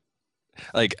that?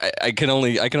 Like I can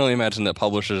only imagine that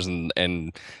publishers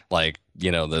and like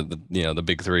the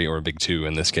big three or big two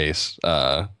in this case,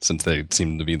 since they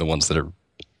seem to be the ones that are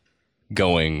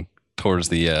going towards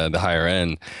the higher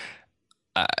end.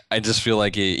 I just feel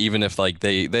like even if like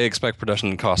they expect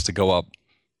production costs to go up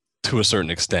to a certain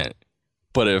extent,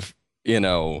 but if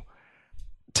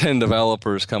 10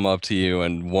 developers come up to you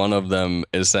and one of them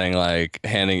is saying like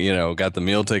got the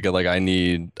meal ticket, like I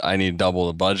need double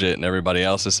the budget, and everybody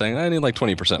else is saying I need like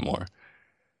 20% more,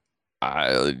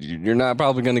 you're not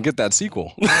probably going to get that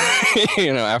sequel.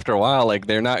 After a while, like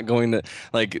they're not going to,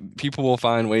 like, people will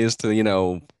find ways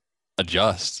to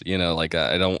adjust. Like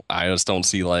I just don't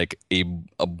see like a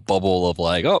bubble of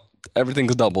like, oh,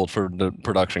 everything's doubled for the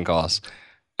production costs.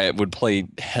 It would play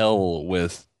hell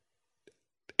with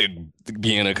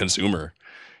being a consumer.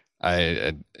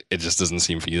 It just doesn't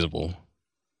seem feasible.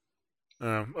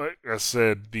 Like I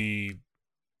said, we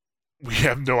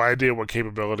have no idea what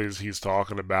capabilities he's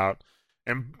talking about,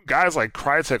 and guys like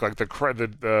Crytek, like they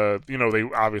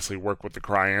obviously work with the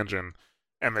Cry engine,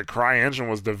 and the Cry engine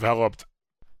was developed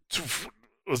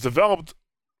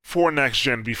for next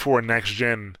gen before next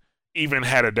gen even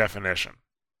had a definition.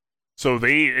 So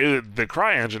the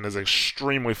Cry engine is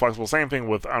extremely flexible. Same thing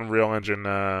with Unreal Engine.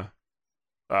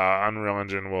 Unreal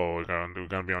Engine. Well, we're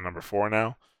gonna be on number 4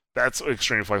 now. That's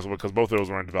extremely flexible because both of those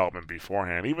were in development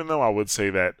beforehand. Even though I would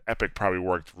say that Epic probably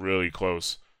worked really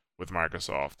close with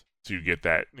Microsoft to get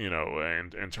that,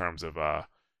 in terms of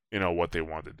what they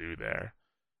wanted to do there.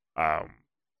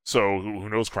 So who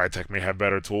knows? Crytek may have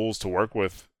better tools to work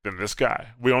with than this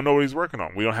guy. We don't know what he's working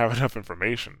on. We don't have enough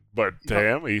information. But to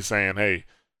him, he's saying, "Hey,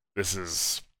 this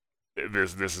is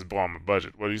blowing my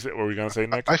budget." What do you say? What were you gonna say,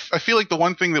 Nick? I feel like the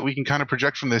one thing that we can kind of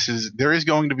project from this is there is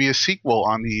going to be a sequel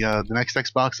on the next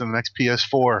Xbox and the next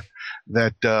PS4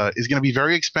 that is going to be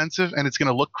very expensive, and it's going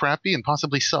to look crappy and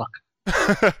possibly suck.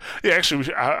 Yeah,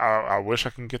 actually, I wish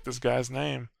I can get this guy's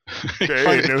name.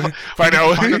 Find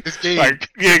out this game. Like,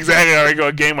 yeah, exactly. I go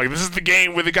a game like this is the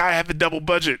game where the guy had the double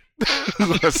budget.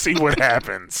 Let's see what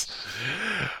happens.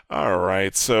 All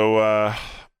right, so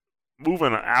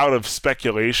moving out of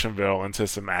Speculationville into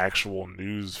some actual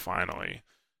news. Finally,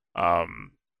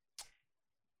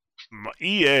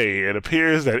 EA. It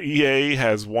appears that EA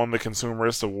has won the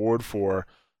Consumerist Award for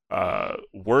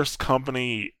worst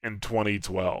company in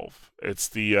 2012. It's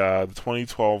the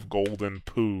 2012 Golden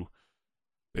Poo,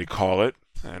 they call it,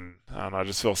 and I don't know, I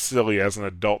just feel silly as an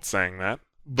adult saying that,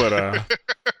 but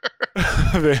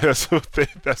that's what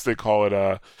they call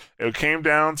it. It came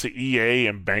down to EA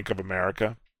and Bank of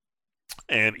America,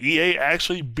 and EA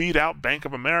actually beat out Bank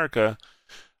of America,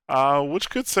 which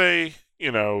could say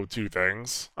two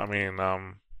things. I mean,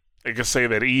 it could say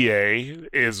that EA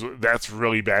that's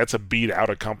really bad to beat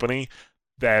out a company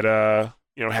that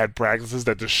had practices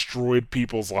that destroyed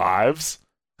people's lives,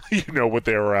 with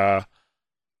their how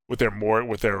they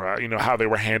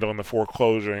were handling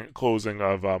the closing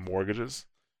of mortgages.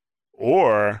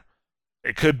 Or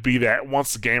it could be that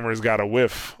once the gamers got a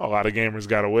whiff, a lot of gamers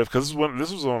got a whiff, because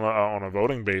this was on a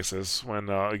voting basis, when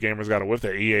gamers got a whiff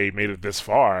that EA made it this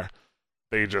far,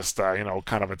 they just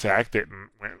kind of attacked it and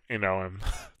and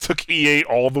took EA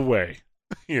all the way.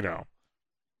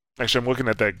 Actually, I'm looking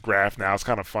at that graph now. It's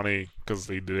kind of funny because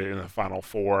they did it in the Final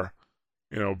Four,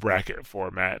 bracket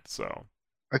format. So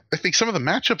I think some of the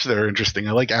matchups there are interesting.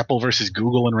 I like Apple versus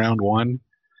Google in round 1.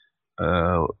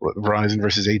 Verizon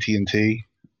versus AT&T.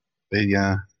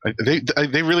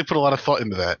 They really put a lot of thought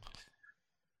into that.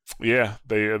 Yeah,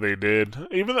 they did.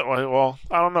 Even though, well,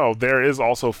 I don't know. There is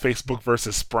also Facebook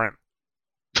versus Sprint.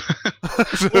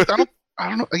 Well, I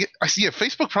don't know. I see. Yeah,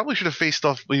 Facebook probably should have faced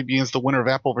off against the winner of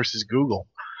Apple versus Google.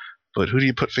 But who do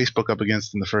you put Facebook up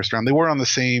against in the first round? They were on the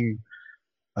same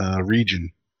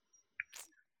region.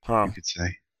 Huh. You could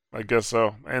say. I guess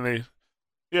so. And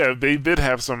they did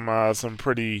have some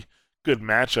pretty good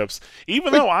matchups.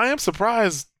 Even though I am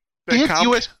surprised they had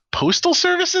U.S. Postal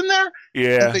Service in there.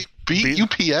 Yeah, and they beat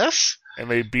UPS. and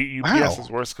they beat Wow. UPS's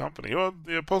worst company. Well,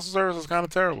 the postal service is kind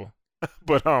of terrible,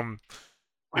 but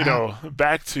Wow.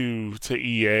 back to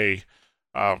EA.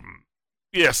 Um,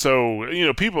 yeah, so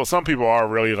some people are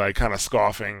really like kind of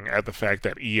scoffing at the fact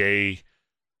that EA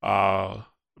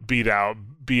beat out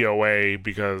BOA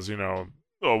because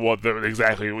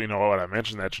exactly what I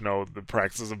mentioned, that the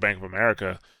practices of Bank of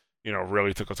America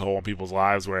really took a toll on people's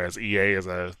lives, whereas EA is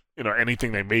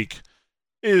anything they make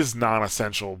is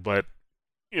non-essential. But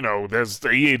there's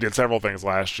the EA did several things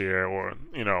last year, or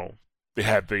they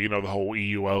had the whole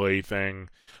EULA thing.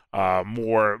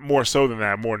 More so than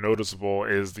that, more noticeable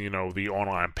is the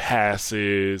online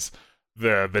passes,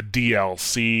 the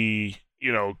DLC.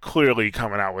 Clearly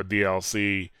coming out with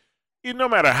DLC. No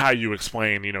matter how you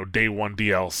explain, day one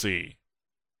DLC,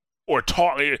 or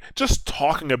just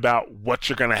talking about what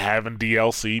you're gonna have in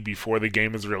DLC before the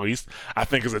game is released, I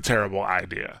think is a terrible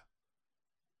idea,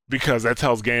 because that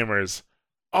tells gamers,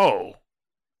 oh,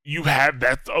 you have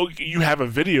that. Oh, you have a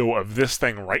video of this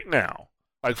thing right now.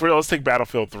 Like, let's take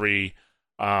Battlefield 3.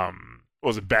 What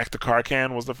was it, Back to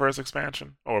Karkan was the first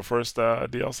expansion, or first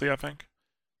DLC, I think.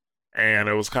 And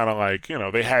it was kind of like,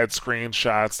 they had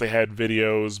screenshots, they had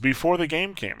videos before the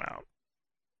game came out.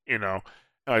 You know,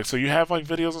 like, so you have like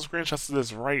videos and screenshots of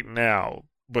this right now,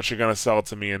 but you're gonna sell it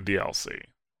to me in DLC.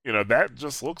 That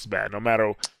just looks bad. No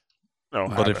matter, But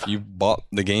how. if you bought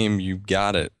the game, you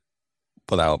got it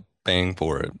without paying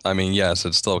for it. I mean, yes,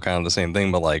 it's still kind of the same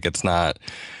thing, but like it's not.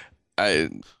 I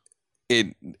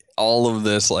it all of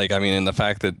this, like, I mean, and the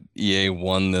fact that EA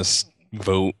won this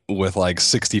vote with like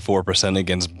 64%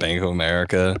 against Bank of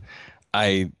America,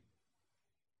 I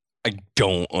I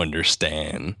don't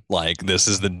understand. Like, this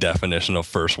is the definition of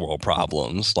first world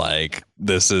problems. Like,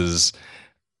 this is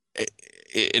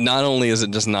not only is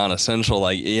it just non-essential,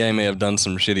 like EA may have done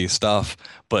some shitty stuff,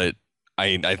 but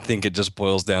I think it just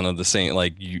boils down to the same,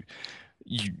 like you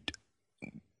you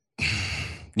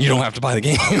don't have to buy the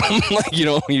game. Like, you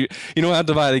don't have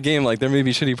to buy the game. Like, there may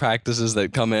be shitty practices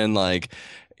that come in, like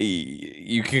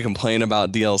you can complain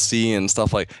about DLC and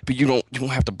stuff, like, but you don't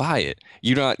have to buy it.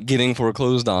 You're not getting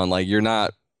foreclosed on. Like, you're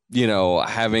not,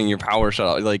 having your power shut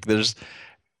off. Like, there's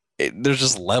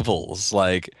just levels.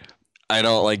 Like, I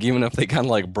don't, like, even if they kind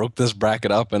of like broke this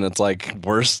bracket up and it's like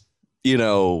worst,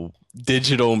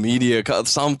 digital media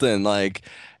something, like,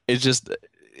 it's just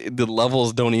the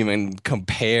levels don't even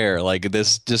compare. Like,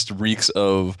 this just reeks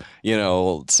of,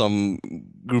 some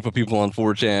group of people on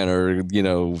 4chan, or,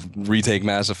 retake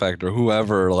Mass Effect or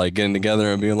whoever, like, getting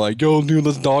together and being like, yo, dude,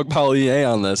 let's dogpile EA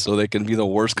on this so they can be the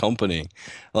worst company.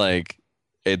 Like,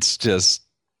 it's just,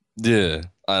 yeah,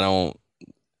 I don't,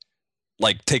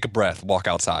 like, take a breath, walk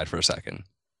outside for a second.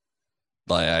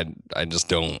 Like, I just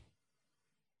don't,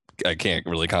 I can't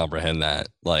really comprehend that.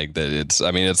 Like, that it's, I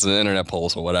mean, it's an internet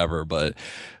pulse or whatever, but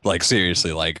like,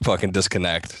 seriously, like, fucking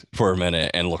disconnect for a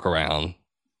minute and look around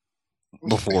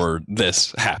before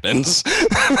this happens.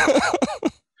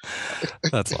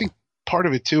 That's I all. think part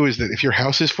of it too is that if your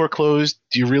house is foreclosed,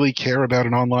 do you really care about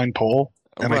an online poll?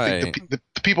 And I think Right.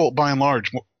 the people, by and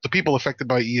large, the people affected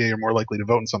by EA are more likely to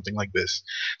vote in something like this.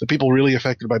 The people really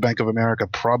affected by Bank of America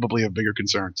probably have bigger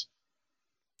concerns.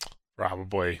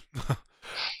 Probably.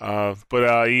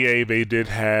 But EA, they did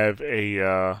have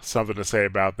a something to say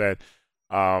about that.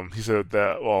 He said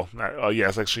that, well,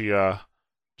 yes, actually,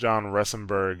 John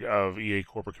Ressenberg of EA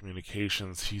Corporate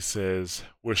Communications, he says,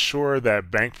 we're sure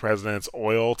that bank presidents,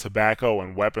 oil, tobacco,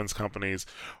 and weapons companies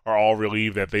are all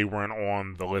relieved that they weren't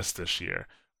on the list this year.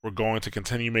 We're going to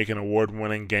continue making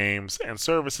award-winning games and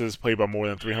services played by more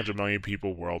than 300 million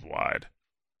people worldwide.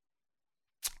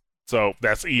 So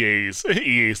that's EA's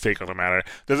take on the matter.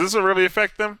 Does this really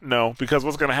affect them? No, because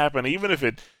what's going to happen, even if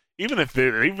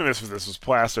this was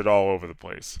plastered all over the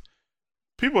place,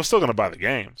 people are still going to buy the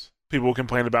games. People who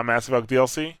complained about Mass Effect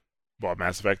DLC bought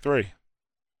Mass Effect 3.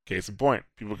 Case in point,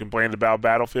 people complained about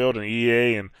Battlefield and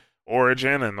EA and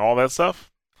Origin and all that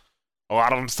stuff. A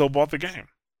lot of them still bought the game.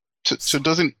 So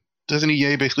doesn't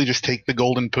EA basically just take the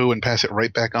golden poo and pass it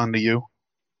right back on to you?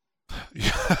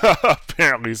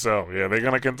 Apparently so. Yeah, they're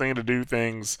going to continue to do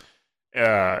things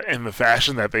in the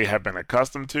fashion that they have been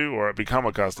accustomed to or become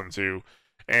accustomed to.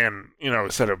 And,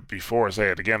 said it before, say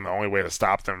it again, the only way to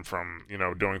stop them from,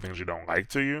 doing things you don't like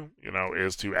to you,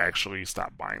 is to actually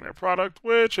stop buying their product,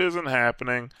 which isn't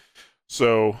happening.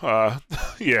 So,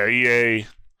 yeah, EA,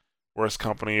 worst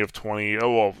company of 20,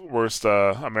 oh,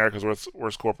 well, America's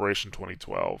worst corporation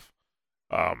 2012.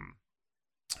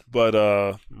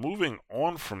 But moving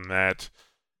on from that,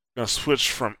 gonna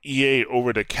switch from EA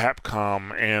over to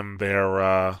Capcom and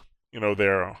their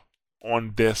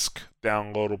on disc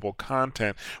downloadable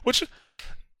content, which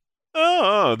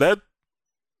that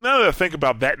now that I think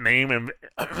about that name and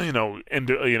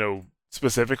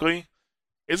specifically,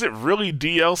 is it really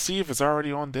DLC if it's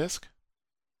already on disc?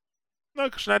 No,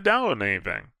 because you're not downloading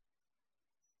anything.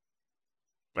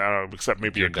 I don't know, except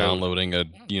maybe You're a code. downloading a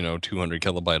 200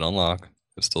 kilobyte unlock.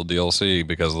 It's still DLC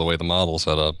because of the way the model's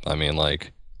set up. I mean,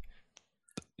 like,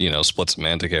 split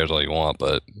semantic errors all you want,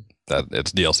 but that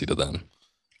it's DLC to them,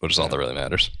 which is all that really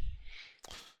matters.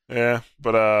 Yeah,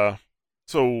 but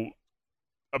so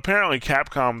apparently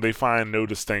Capcom, they find no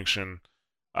distinction,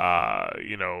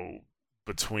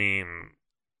 between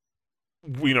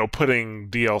putting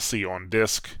DLC on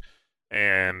disc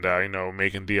and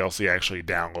making DLC actually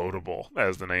downloadable,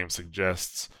 as the name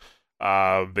suggests.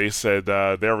 They said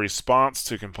their response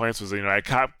to complaints was, at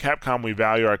Capcom we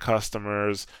value our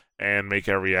customers and make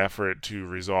every effort to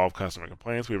resolve customer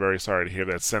complaints. We're very sorry to hear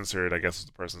that Censored, I guess is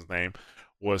the person's name,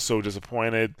 was so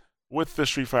disappointed with the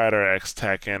Street Fighter X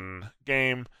Tekken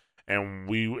game, and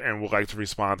would like to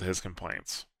respond to his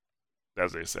complaints,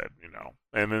 as they said,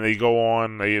 And then they go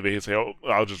on, they say, oh,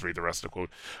 I'll just read the rest of the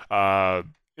quote.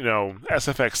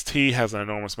 SFXT has an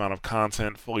enormous amount of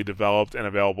content fully developed and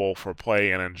available for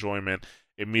play and enjoyment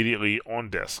immediately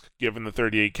on disc. Given the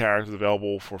 38 characters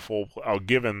available for full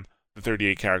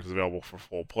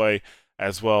play,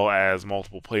 as well as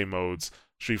multiple play modes,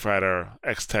 Street Fighter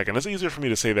X Tekken. It's easier for me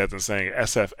to say that than saying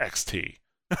SFXT.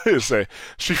 Say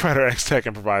Street Fighter X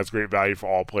Tekken provides great value for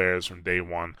all players from day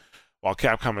one. While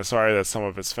Capcom is sorry that some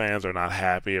of its fans are not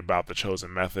happy about the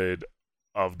chosen method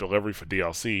of delivery for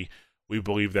DLC, we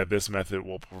believe that this method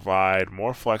will provide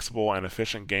more flexible and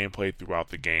efficient gameplay throughout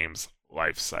the game's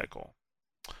life cycle.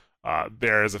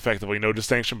 There is effectively no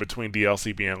distinction between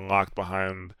DLC being locked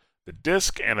behind the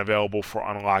disc and available for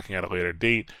unlocking at a later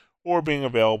date, or being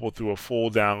available through a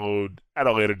full download at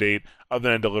a later date, other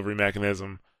than a delivery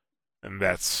mechanism, and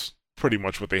that's pretty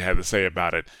much what they had to say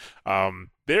about it.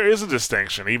 There is a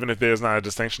distinction, even if there's not a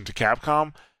distinction to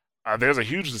Capcom. There's a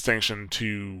huge distinction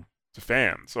to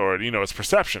fans, or its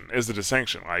perception is the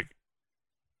distinction. Like,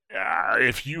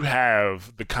 if you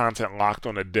have the content locked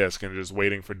on a disc and just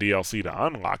waiting for DLC to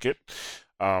unlock it,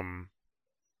 that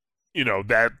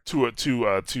to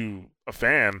a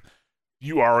fan,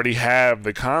 you already have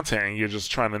the content and you're just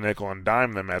trying to nickel and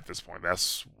dime them at this point.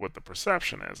 That's what the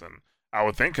perception is, and I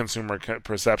would think consumer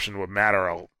perception would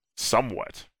matter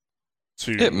somewhat.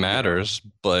 It matters,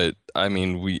 but I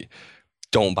mean, we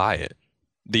don't buy it.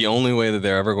 The only way that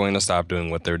they're ever going to stop doing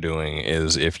what they're doing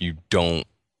is if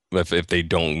they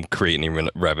don't create any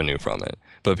revenue from it.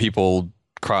 But people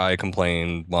cry,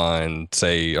 complain, whine,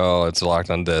 say, "Oh, it's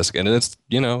locked on disc," and it's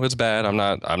it's bad. I'm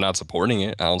not supporting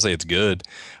it. I don't say it's good,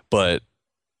 but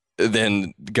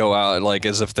then go out like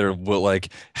as if they're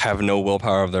have no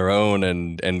willpower of their own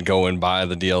and go and buy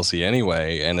the DLC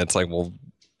anyway. And it's like, well,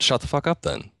 shut the fuck up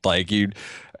then. Like, you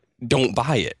don't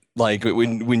buy it. Like,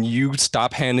 when you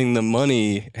stop handing them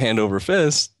money hand over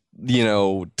fist,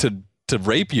 to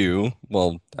rape you.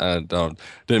 Well, I didn't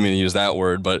mean to use that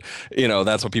word, but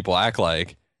that's what people act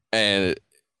like. And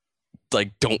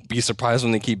like, don't be surprised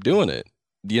when they keep doing it.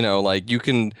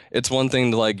 It's one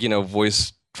thing to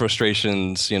voice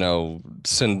frustrations,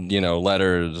 send,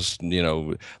 letters,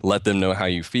 let them know how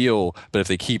you feel. But if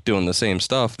they keep doing the same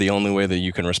stuff, the only way that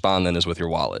you can respond then is with your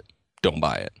wallet. Don't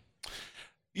buy it.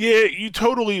 Yeah, you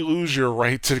totally lose your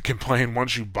right to complain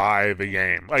once you buy the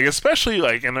game. Like, especially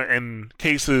like in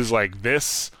cases like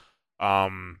this,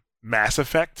 Mass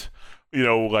Effect.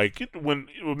 Like when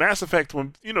Mass Effect,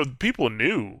 when people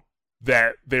knew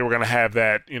that they were gonna have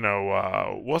that.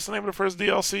 What's the name of the first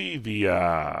DLC? The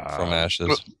From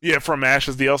Ashes. Yeah, From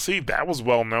Ashes DLC. That was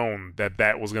well known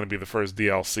that was gonna be the first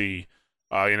DLC.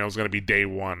 It was gonna be day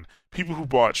one. People who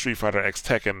bought Street Fighter X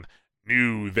Tekken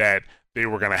knew that they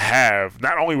were going to have,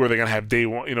 not only were they going to have day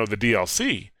one, the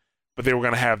DLC, but they were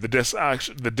going to have the disc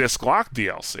lock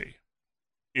DLC.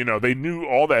 They knew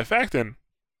all that fact, and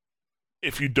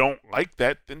if you don't like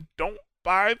that, then don't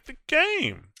buy the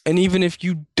game. And even if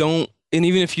you don't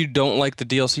like the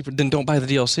DLC, then don't buy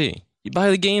the DLC. You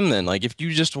buy the game then. Like, if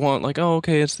you just want, like, oh,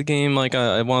 okay, it's the game, like,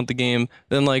 I want the game,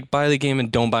 then, like, buy the game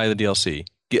and don't buy the DLC.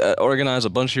 Organize a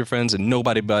bunch of your friends and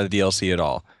nobody buy the DLC at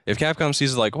all. If Capcom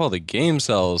sees it like, well, the game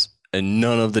sells and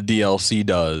none of the DLC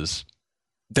does,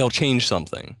 they'll change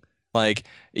something. Like,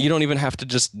 you don't even have to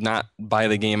just not buy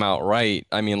the game outright.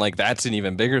 I mean, like, that's an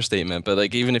even bigger statement. But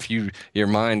like, even if your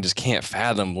mind just can't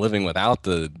fathom living without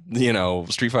the,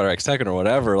 Street Fighter X Tekken or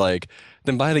whatever, like,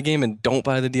 then buy the game and don't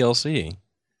buy the DLC.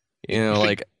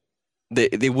 Like,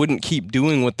 they wouldn't keep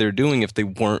doing what they're doing if they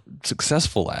weren't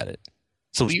successful at it.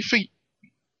 So you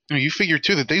figure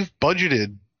too that they've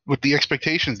budgeted with the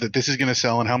expectations that this is going to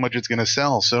sell and how much it's going to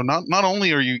sell. So not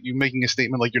only are you making a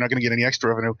statement like you're not going to get any extra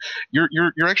revenue, you're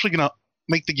actually going to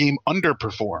make the game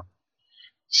underperform.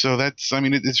 So that's, I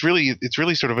mean, it's really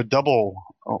sort of a double,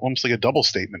 almost like a double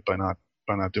statement by not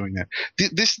doing that.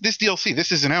 This DLC,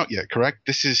 this isn't out yet, correct?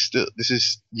 This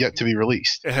is yet to be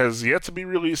released. It has yet to be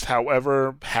released.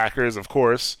 However, hackers, of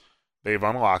course, they've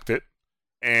unlocked it,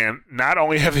 and not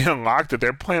only have they unlocked it,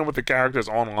 they're playing with the characters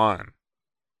online.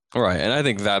 Right, and I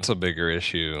think that's a bigger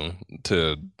issue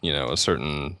to, a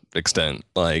certain extent.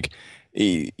 Like,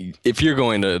 if you're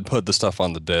going to put the stuff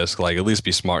on the disc, like, at least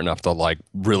be smart enough to, like,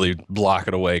 really block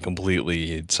it away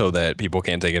completely so that people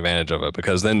can't take advantage of it.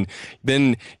 Because then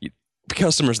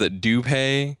customers that do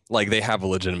pay, like, they have a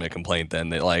legitimate complaint. Then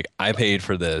they like, I paid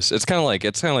for this. It's kind of like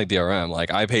DRM.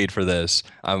 Like, I paid for this.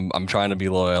 I'm trying to be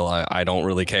loyal. I don't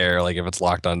really care, like, if it's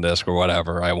locked on disc or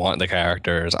whatever. I want the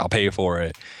characters. I'll pay for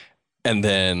it. And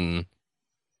then,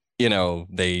 they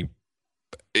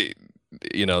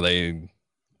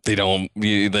don't,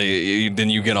 then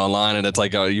you get online and it's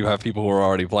like, you have people who are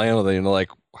already playing with it,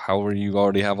 like, how are you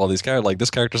already have all these characters? Like,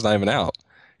 this character's not even out,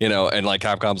 and like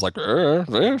Capcom's like,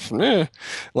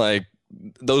 like,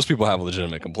 those people have a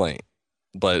legitimate complaint.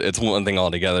 But it's one thing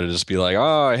altogether to just be like,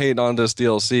 oh, I hate on this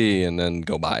DLC and then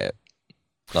go buy it.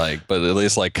 Like, but at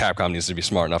least like Capcom needs to be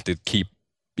smart enough to keep,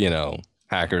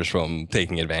 hackers from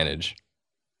taking advantage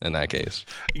in that case.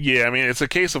 Yeah, I mean, it's a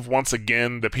case of, once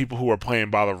again, the people who are playing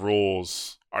by the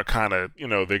rules are kind of,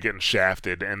 they're getting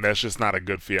shafted, and that's just not a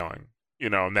good feeling.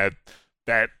 And that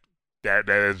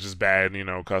is just bad,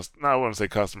 I wouldn't say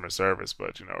customer service,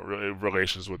 but,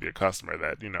 relations with your customer,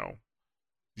 that,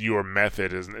 your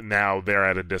method is now they're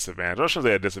at a disadvantage. I shouldn't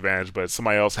say at a disadvantage, but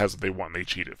somebody else has what they want and they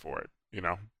cheated for it,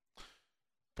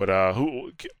 But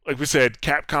like we said,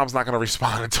 Capcom's not going to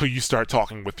respond until you start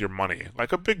talking with your money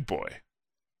like a big boy,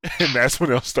 and that's when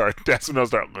they'll start. That's when they'll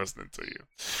start listening to you.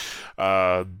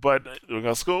 But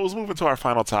let's move into our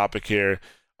final topic here.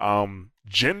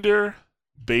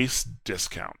 Gender-based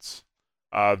discounts.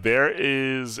 There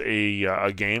is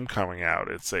a game coming out.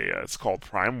 It's called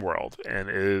Prime World, and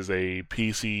it is a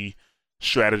PC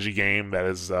strategy game that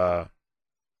is the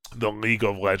League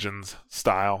of Legends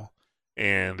style.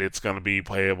 And it's going to be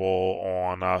playable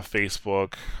on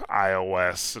Facebook,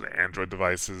 iOS, and Android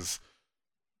devices.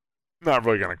 Not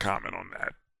really going to comment on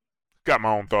that. Got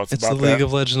my own thoughts about that. It's the League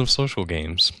of Legends of social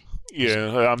games.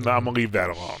 Yeah, I'm going to leave that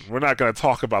alone. We're not going to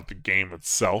talk about the game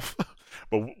itself.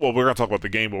 We're going to talk about the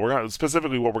game, but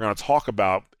specifically what we're going to talk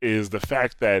about is the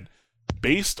fact that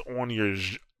based on your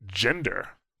gender,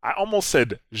 I almost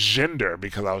said gender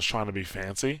because I was trying to be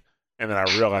fancy, and then I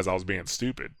realized I was being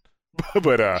stupid.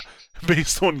 But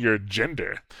based on your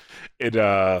gender,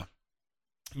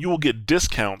 you will get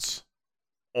discounts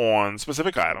on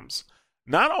specific items.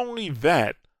 Not only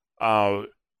that,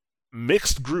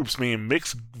 mixed groups, meaning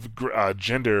mixed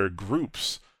gender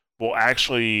groups, will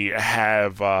actually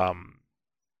have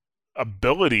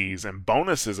abilities and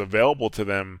bonuses available to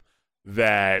them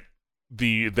that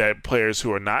players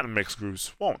who are not in mixed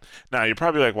groups won't. Now, you're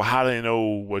probably like, well, how do they know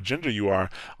what gender you are?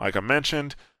 Like I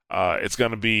mentioned, it's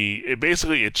going to be,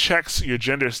 it checks your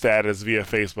gender status via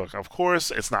Facebook. Of course,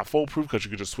 it's not foolproof because you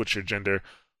could just switch your gender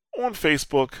on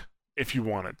Facebook if you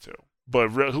wanted to. But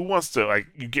who wants to, like,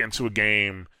 you get into a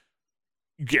game,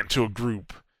 you get into a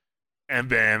group, and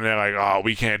then they're like, oh,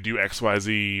 we can't do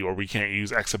XYZ, or we can't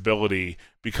use X ability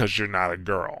because you're not a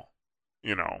girl,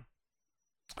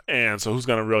 And so who's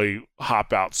going to really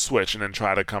hop out, switch, and then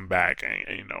try to come back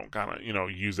and kind of,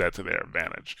 use that to their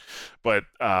advantage. But,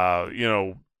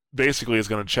 basically it's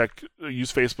going to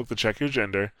use Facebook to check your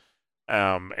gender,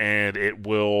 and it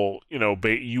will,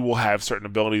 you will have certain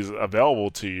abilities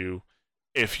available to you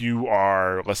if you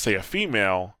are, let's say, a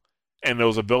female, and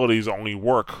those abilities only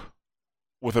work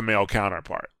with a male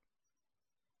counterpart.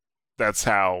 That's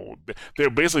how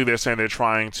they're saying they're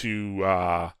trying to,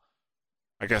 I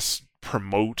guess,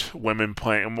 promote women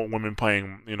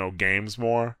playing, games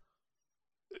more,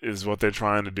 is what they're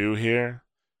trying to do here.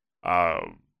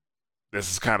 This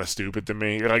is kind of stupid to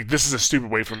me. Like, this is a stupid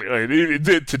way for me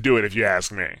to do it, if you ask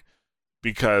me.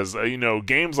 Because,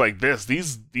 games like this,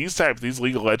 these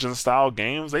League of Legends style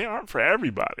games, they aren't for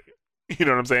everybody. You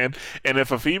know what I'm saying? And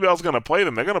if a female's going to play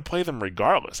them, they're going to play them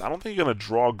regardless. I don't think you're going to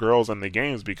draw girls in the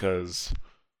games because,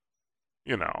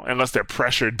 unless they're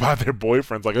pressured by their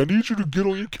boyfriends, like, I need you to get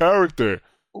on your character.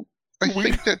 I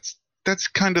think that's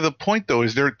kind of the point, though,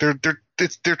 is they're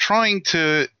trying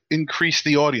to increase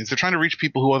the audience. They're trying to reach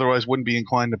people who otherwise wouldn't be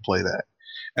inclined to play that.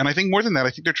 And I think more than that, I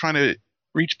think they're trying to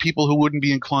reach people who wouldn't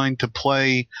be inclined to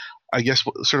play, I guess,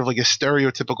 sort of like a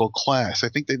stereotypical class. I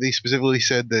think that they specifically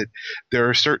said that there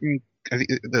are certain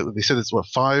they said it's what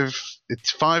five.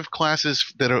 It's five classes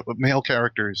that are male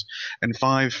characters and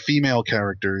five female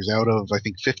characters out of I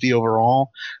think 50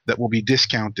 overall that will be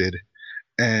discounted,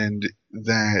 and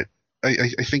that I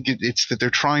think it's that they're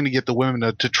trying to get the women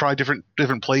to try different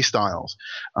play styles.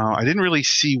 I didn't really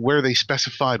see where they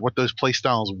specified what those play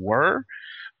styles were,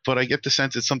 but I get the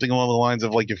sense it's something along the lines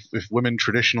of like if women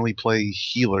traditionally play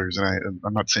healers, and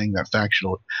I'm not saying that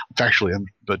factually,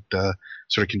 but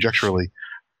sort of conjecturally.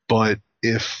 But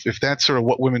if that's sort of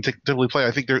what women typically play,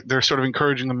 I think they're sort of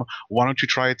encouraging them. Why don't you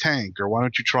try a tank, or why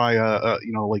don't you try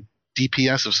like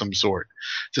DPS of some sort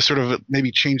to sort of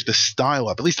maybe change the style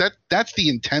up. At least that's the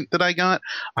intent that I got.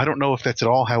 I don't know if that's at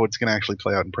all how it's going to actually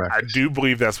play out in practice. I do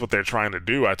believe that's what they're trying to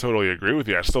do. I totally agree with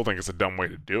you. I still think it's a dumb way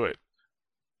to do it.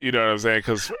 You know what I'm saying?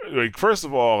 Because, like, first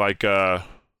of all, like,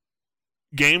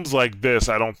 games like this,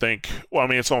 I don't think. Well, I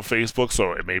mean, it's on Facebook,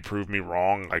 so it may prove me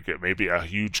wrong. Like, it may be a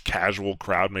huge casual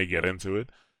crowd may get into it.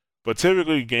 But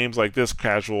typically, games like this,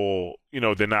 casual,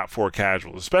 they're not for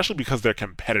casuals, especially because they're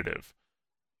competitive.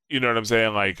 You know what I'm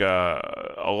saying? Like, a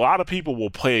lot of people will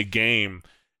play a game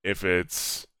if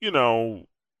it's,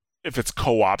 if it's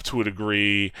co-op to a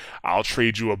degree. I'll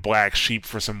trade you a black sheep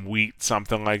for some wheat,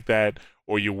 something like that,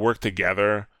 or you work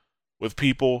together with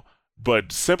people.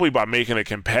 But simply by making it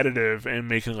competitive and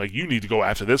making like you need to go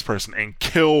after this person and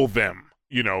kill them,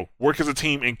 work as a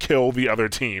team and kill the other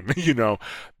team,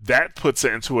 that puts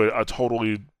it into a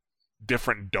totally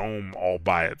different dome all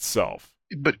by itself.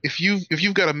 But if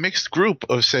you've got a mixed group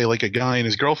of, say, like a guy and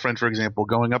his girlfriend, for example,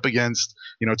 going up against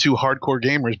two hardcore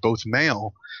gamers, both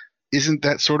male, isn't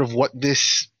that sort of what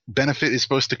this benefit is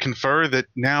supposed to confer? That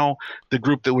now the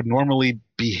group that would normally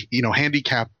be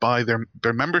handicapped by their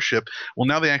membership, well,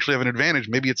 now they actually have an advantage.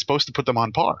 Maybe it's supposed to put them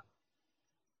on par.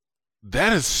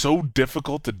 That is so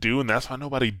difficult to do, and that's why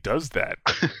nobody does that.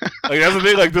 Like, that's the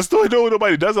thing. Like, the story,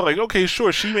 nobody does it. Like, okay,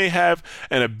 sure, she may have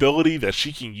an ability that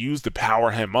she can use to power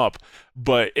him up,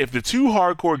 but if the two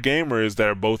hardcore gamers that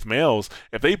are both males,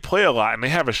 if they play a lot and they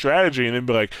have a strategy and then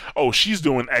be like, oh, she's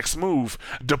doing X move,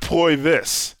 deploy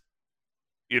this,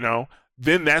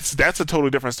 then that's a totally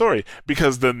different story,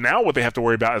 because now what they have to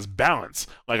worry about is balance.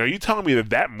 Like, are you telling me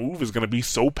that move is going to be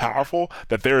so powerful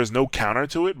that there is no counter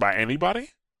to it by anybody?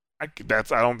 I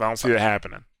don't see that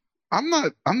happening. I'm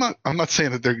not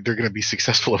saying that they're going to be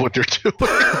successful at what they're doing.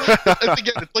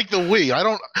 Again, it's like the Wii.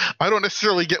 I don't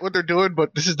necessarily get what they're doing,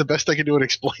 but this is the best I can do at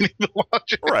explaining the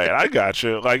logic. Right, I got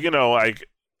you. Like,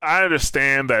 I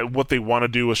understand that what they want to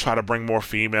do is try to bring more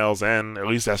females in. At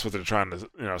least that's what they're trying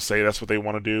to, say that's what they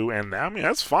want to do. And I mean,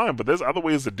 that's fine, but there's other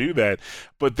ways to do that.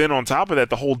 But then on top of that,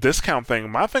 the whole discount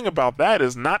thing, my thing about that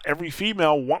is not every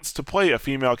female wants to play a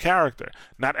female character.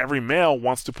 Not every male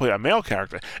wants to play a male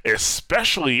character,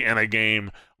 especially in a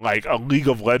game like a League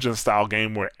of Legends style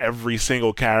game where every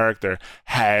single character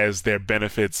has their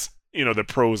benefits, the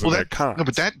pros and their cons. No,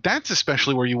 but that's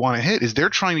especially where you want to hit, is they're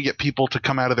trying to get people to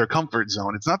come out of their comfort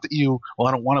zone. It's not that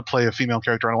I don't want to play a female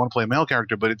character, I don't want to play a male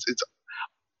character, but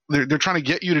they're trying to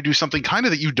get you to do something kind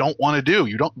of that you don't want to do.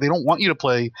 They don't want you to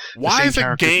play. Why is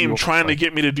a game trying to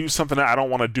get me to do something that I don't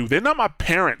want to do? They're not my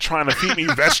parent trying to feed me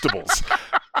vegetables.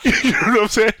 You know what I'm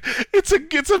saying?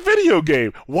 It's a video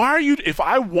game. Why are you? If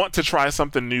I want to try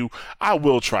something new, I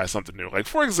will try something new. Like,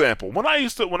 for example, when I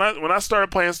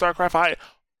started playing StarCraft, I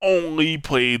only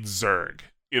played Zerg.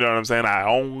 You know what I'm saying? I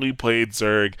only played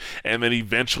Zerg, and then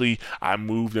eventually I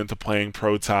moved into playing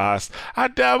Protoss. I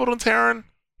dabbled in Terran,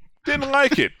 didn't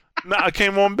like it. I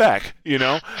came on back,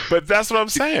 But that's what I'm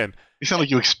saying. You sound like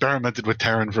you experimented with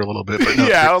Terran for a little bit. But no,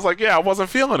 yeah, I was like, I wasn't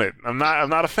feeling it. I'm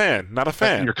not a fan. Not a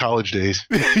fan. In your college days.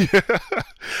 Yeah.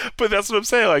 But that's what I'm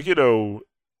saying. Like,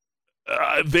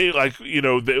 they like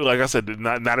like I said,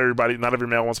 not every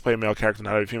male wants to play a male character,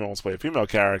 not every female wants to play a female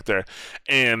character,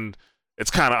 and it's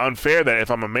kind of unfair that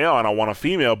if I'm a male and I want a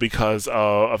female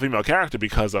character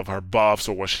because of her buffs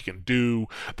or what she can do,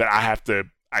 that I have to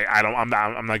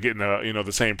I'm not getting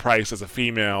the same price as a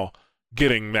female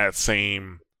getting that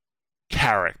same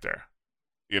character,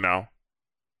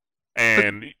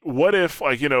 And what if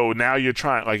now you're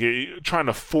trying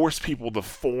to force people to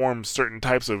form certain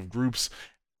types of groups.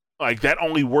 Like, that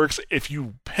only works if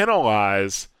you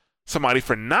penalize somebody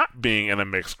for not being in a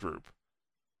mixed group.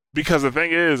 Because the thing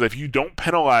is, if you don't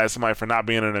penalize somebody for not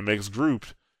being in a mixed group,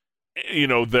 what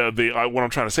I'm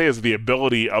trying to say is the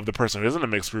ability of the person who is in a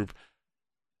mixed group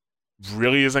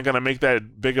really isn't going to make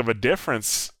that big of a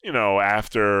difference,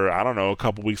 after, I don't know, a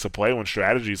couple weeks of play when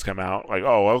strategies come out. Like,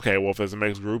 oh, okay, well, if there's a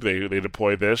mixed group, they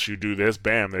deploy this, you do this,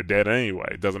 bam, they're dead anyway.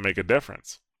 It doesn't make a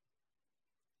difference.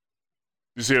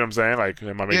 You see what I'm saying? Like,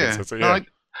 am I making sense? Yeah. No,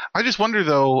 I just wonder,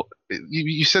 though,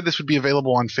 you said this would be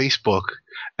available on Facebook,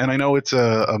 and I know it's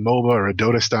a MOBA or a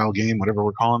Dota style game, whatever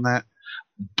we're calling that.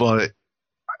 But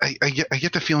I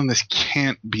get the feeling this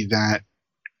can't be that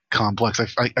complex.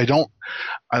 I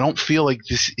don't feel like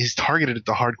this is targeted at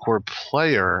the hardcore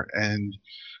player. And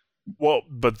Well,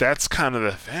 but that's kind of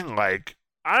the thing. Like,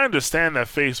 I understand that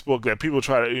Facebook, that people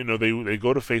try to, they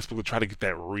go to Facebook to try to get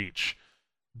that reach,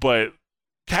 but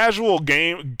casual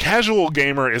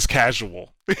gamer is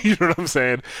casual. You know what I'm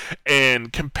saying?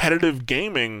 And competitive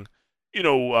gaming,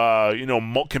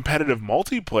 competitive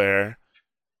multiplayer,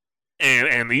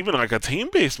 and even like a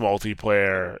team-based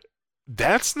multiplayer,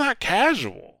 that's not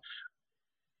casual.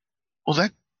 well,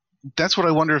 that's what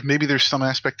I wonder, if maybe there's some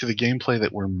aspect to the gameplay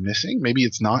that we're missing. Maybe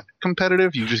it's not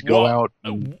competitive. You just go out.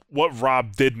 What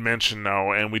Rob did mention,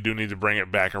 though, and we do need to bring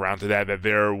it back around to that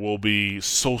there will be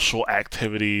social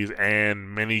activities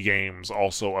and mini games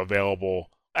also available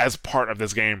as part of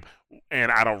this game.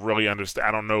 And I don't really understand.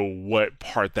 I don't know what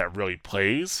part that really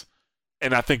plays.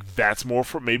 And I think that's more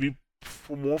for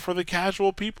the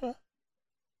casual people.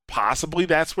 Possibly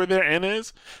that's where their end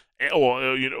is.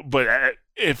 Well, but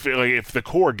if the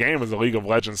core game is a League of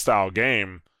Legends style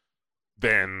game,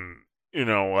 then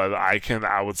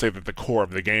I would say that the core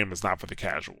of the game is not for the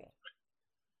casual.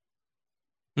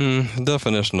 The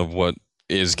definition of what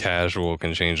is casual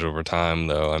can change over time,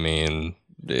 though. I mean,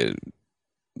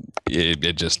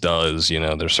 it just does.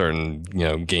 There's certain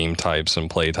game types and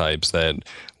play types that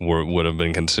would have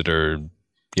been considered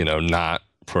not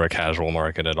for a casual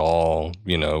market at all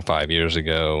 5 years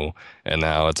ago, and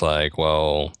now it's like,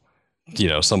 well,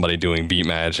 somebody doing beat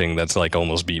matching that's like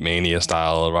almost Beat Mania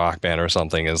style, a Rock Band or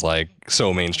something, is like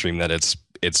so mainstream that it's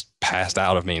passed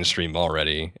out of mainstream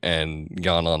already and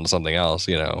gone on to something else.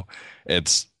 The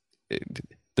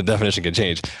definition could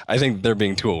change. I think they're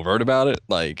being too overt about it.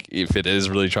 Like, if it is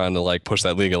really trying to like push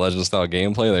that League of Legends style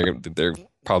gameplay, they're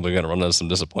probably going to run into some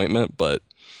disappointment. But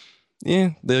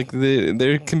yeah, there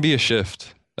can be a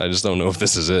shift. I just don't know if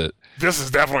this is it. This is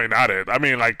definitely not it. I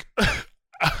mean, like,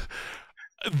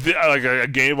 like a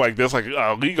game like this, like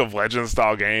a League of Legends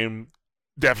style game,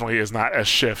 definitely is not a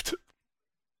shift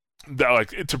that,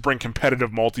 like, to bring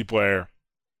competitive multiplayer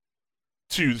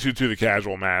to the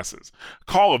casual masses.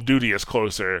 Call of Duty is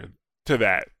closer to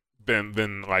that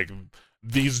than like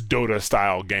these Dota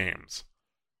style games,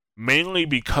 mainly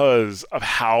because of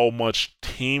how much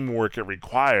teamwork it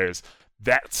requires.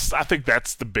 I think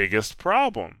that's the biggest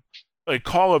problem. Like,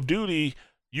 Call of Duty,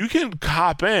 you can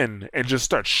cop in and just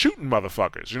start shooting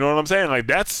motherfuckers. You know what I'm saying? Like,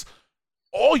 that's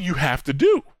all you have to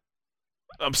do.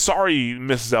 I'm sorry,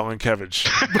 Mrs. Alenkevich.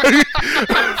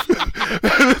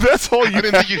 That's all you. I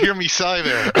didn't think you'd hear me sigh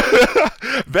there.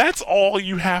 That's all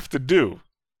you have to do,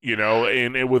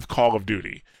 and with Call of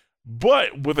Duty.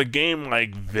 But with a game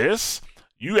like this,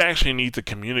 you actually need to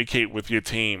communicate with your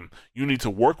team. You need to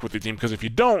work with your team, because if you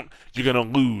don't, you're gonna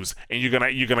lose, and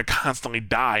you're gonna constantly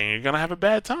die, and you're gonna have a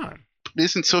bad time.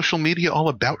 Isn't social media all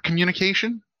about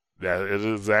communication? That is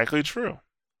exactly true.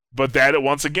 But that,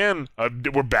 once again,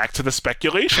 we're back to the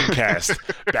Speculationcast.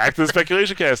 Back to the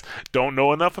Speculationcast. Don't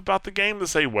know enough about the game to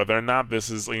say whether or not this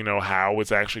is, how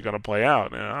it's actually going to play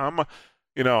out.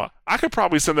 I could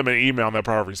probably send them an email and they'll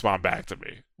probably respond back to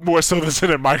me. More so than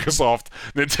sending Microsoft,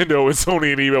 Nintendo, and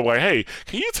Sony an email like, hey,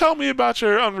 can you tell me about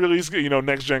your unreleased,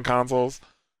 next-gen consoles?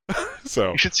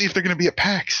 So you should see if they're going to be at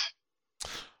PAX.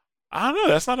 I don't know.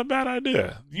 That's not a bad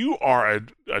idea. You are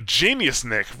a genius,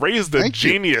 Nick. Raise the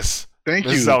genius. Thank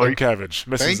you, Mrs. Alenkevich.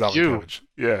 Mrs. Thank you.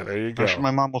 Yeah, there you go. I'm sure my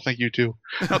mom will thank you too.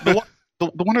 Now, the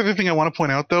one other thing I want to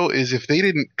point out, though, is if they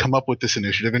didn't come up with this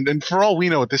initiative, and for all we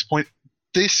know at this point,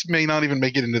 this may not even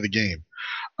make it into the game.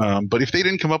 But if they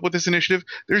didn't come up with this initiative,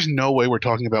 there's no way we're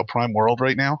talking about Prime World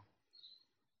right now.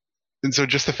 And so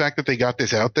just the fact that they got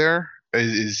this out there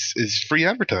is free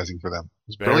advertising for them.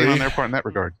 It's brilliant on their part in that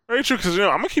regard. Very true, because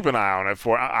I'm gonna keep an eye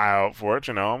out for it.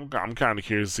 I'm kind of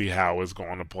curious to see how it's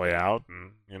going to play out,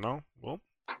 and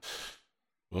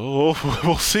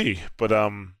we'll see. But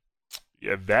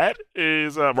yeah, that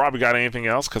is. Rob, you got anything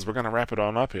else? Because we're gonna wrap it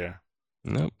on up here.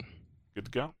 Nope. Good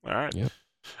to go. All right. Yep.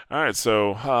 All right,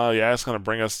 so yeah, it's going to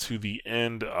bring us to the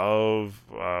end of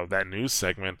that news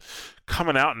segment.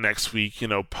 Coming out next week,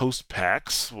 post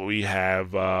PAX, we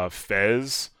have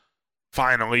Fez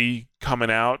finally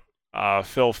coming out.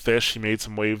 Phil Fish, he made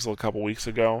some waves a couple weeks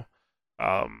ago,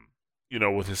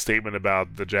 with his statement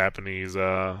about the Japanese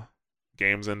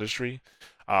games industry.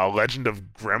 Legend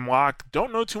of Grimlock,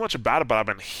 don't know too much about it, but I've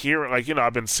been hearing,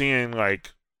 I've been seeing,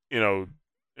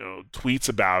 tweets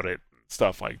about it,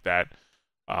 stuff like that.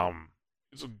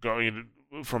 It's going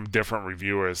from different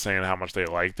reviewers saying how much they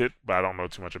liked it, but I don't know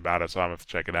too much about it, so I'm gonna have to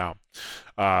check it out.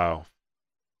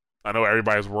 I know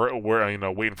everybody's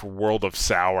waiting for World of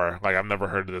Sour. Like, I've never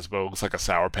heard of this, but it looks like a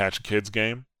Sour Patch Kids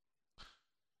game.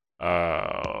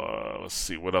 Let's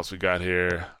see what else we got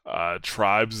here.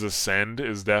 Tribes Ascend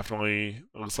is definitely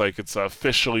looks like it's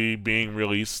officially being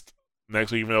released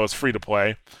next week, even though it's free to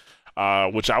play.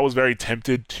 Which I was very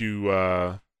tempted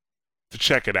to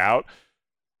check it out,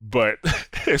 but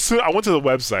as soon I went to the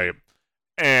website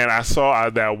and I saw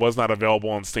that it was not available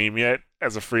on Steam yet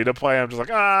as a free to play. I'm just like,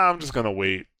 I'm just gonna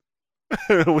wait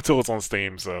until it's on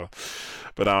Steam. So,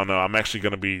 but I don't know. I'm actually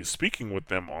gonna be speaking with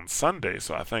them on Sunday,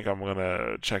 so I think I'm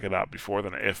gonna check it out before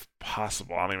then, if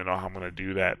possible. I don't even know how I'm gonna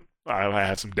do that. I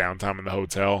have some downtime in the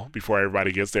hotel before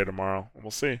everybody gets there tomorrow.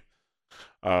 We'll see.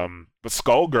 But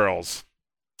Skullgirls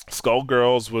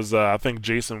was, I think,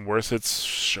 Jason Worset's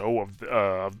show of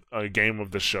a game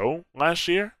of the show last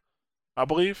year, I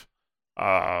believe.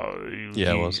 It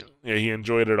was. Yeah, he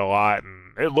enjoyed it a lot,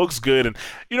 and it looks good. And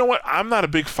you know what? I'm not a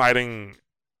big fighting.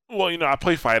 Well, I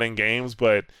play fighting games,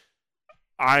 but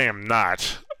I am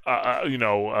not,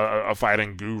 a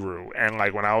fighting guru. And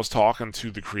like when I was talking to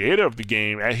the creator of the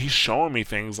game, and he's showing me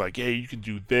things like, hey, you can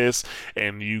do this,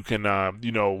 and you can,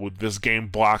 with this game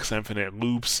blocks infinite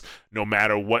loops, no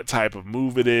matter what type of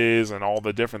move it is, and all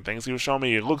the different things he was showing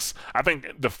me. It looks. I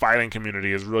think the fighting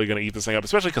community is really going to eat this thing up,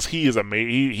 especially because he is a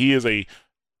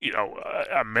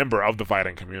member of the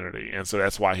fighting community, and so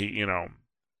that's why he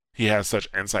has such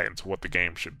insight into what the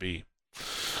game should be.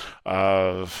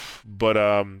 Yeah,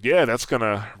 that's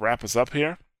gonna wrap us up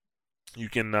here. You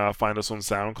can find us on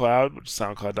SoundCloud, which is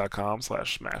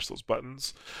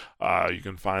soundcloud.com/smashthosebuttons. You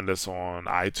can find us on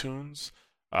iTunes,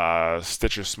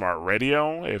 Stitcher Smart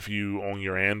Radio if you own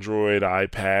your Android,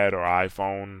 iPad, or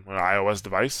iPhone or iOS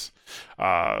device.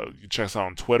 You can check us out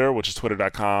on Twitter, which is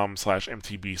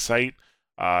twitter.com/mtbsite.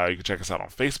 You can check us out on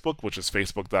Facebook, which is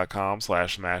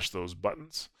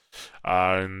facebook.com/smashthosebuttons.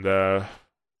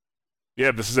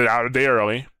 Yeah, this is out a day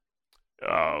early,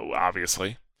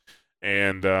 obviously.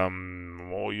 And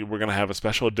we're going to have a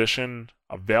special edition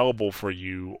available for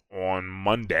you on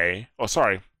Monday. Oh,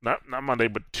 sorry, not Monday,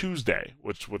 but Tuesday,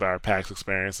 which with our PAX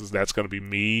experiences, that's going to be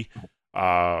me,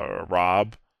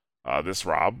 Rob, not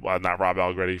Rob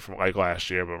Algretti from like last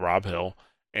year, but Rob Hill,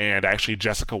 and actually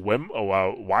Jessica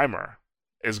Weimer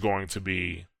is going to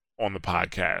be on the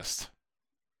podcast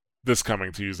this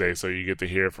coming Tuesday, so you get to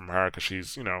hear from her because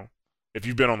she's, if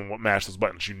you've been on Mash Those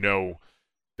Buttons, you know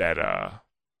that,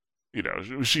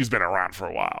 she's been around for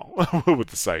a while with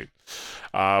the site.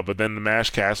 But then the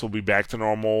Mashcast will be back to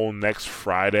normal next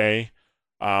Friday,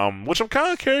 which I'm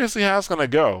kind of curious to see how it's going to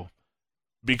go,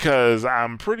 because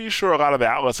I'm pretty sure a lot of the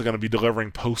outlets are going to be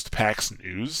delivering post-PAX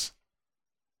news,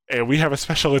 and we have a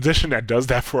special edition that does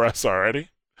that for us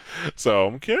already. So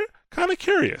I'm kind of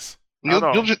curious.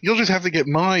 You'll just have to get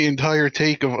my entire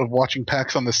take of watching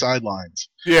PAX on the sidelines.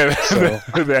 Yeah, So,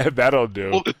 that'll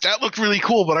do. well, that looked really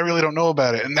cool, but I really don't know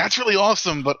about it, and that's really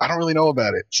awesome, but I don't really know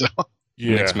about it. So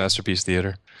Yeah. Next Masterpiece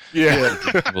Theater. Yeah.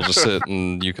 We'll just sit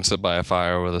and you can sit by a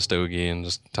fire with a stogie and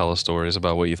just tell us stories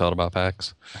about what you thought about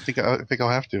PAX. I think I'll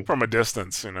have to. From a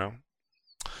distance,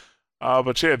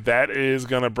 But yeah, that is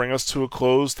going to bring us to a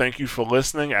close. Thank you for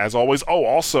listening, as always. Oh,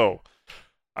 also,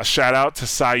 a shout out to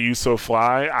Sayu So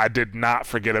Fly. I did not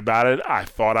forget about it. I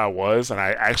thought I was, and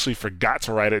I actually forgot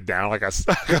to write it down like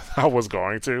I was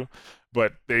going to.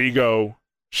 But there you go.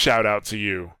 Shout out to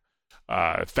you.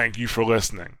 Thank you for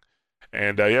listening.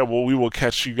 And we will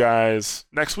catch you guys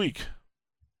next week.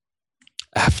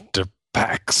 After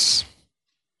PAX.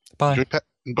 Bye.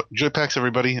 Enjoy PAX,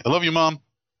 everybody. I love you, Mom.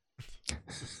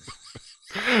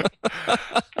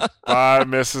 Bye,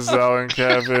 Mrs. Ellen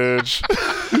Cabbage.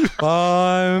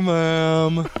 Bye,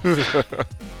 ma'am.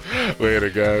 Later,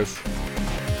 guys.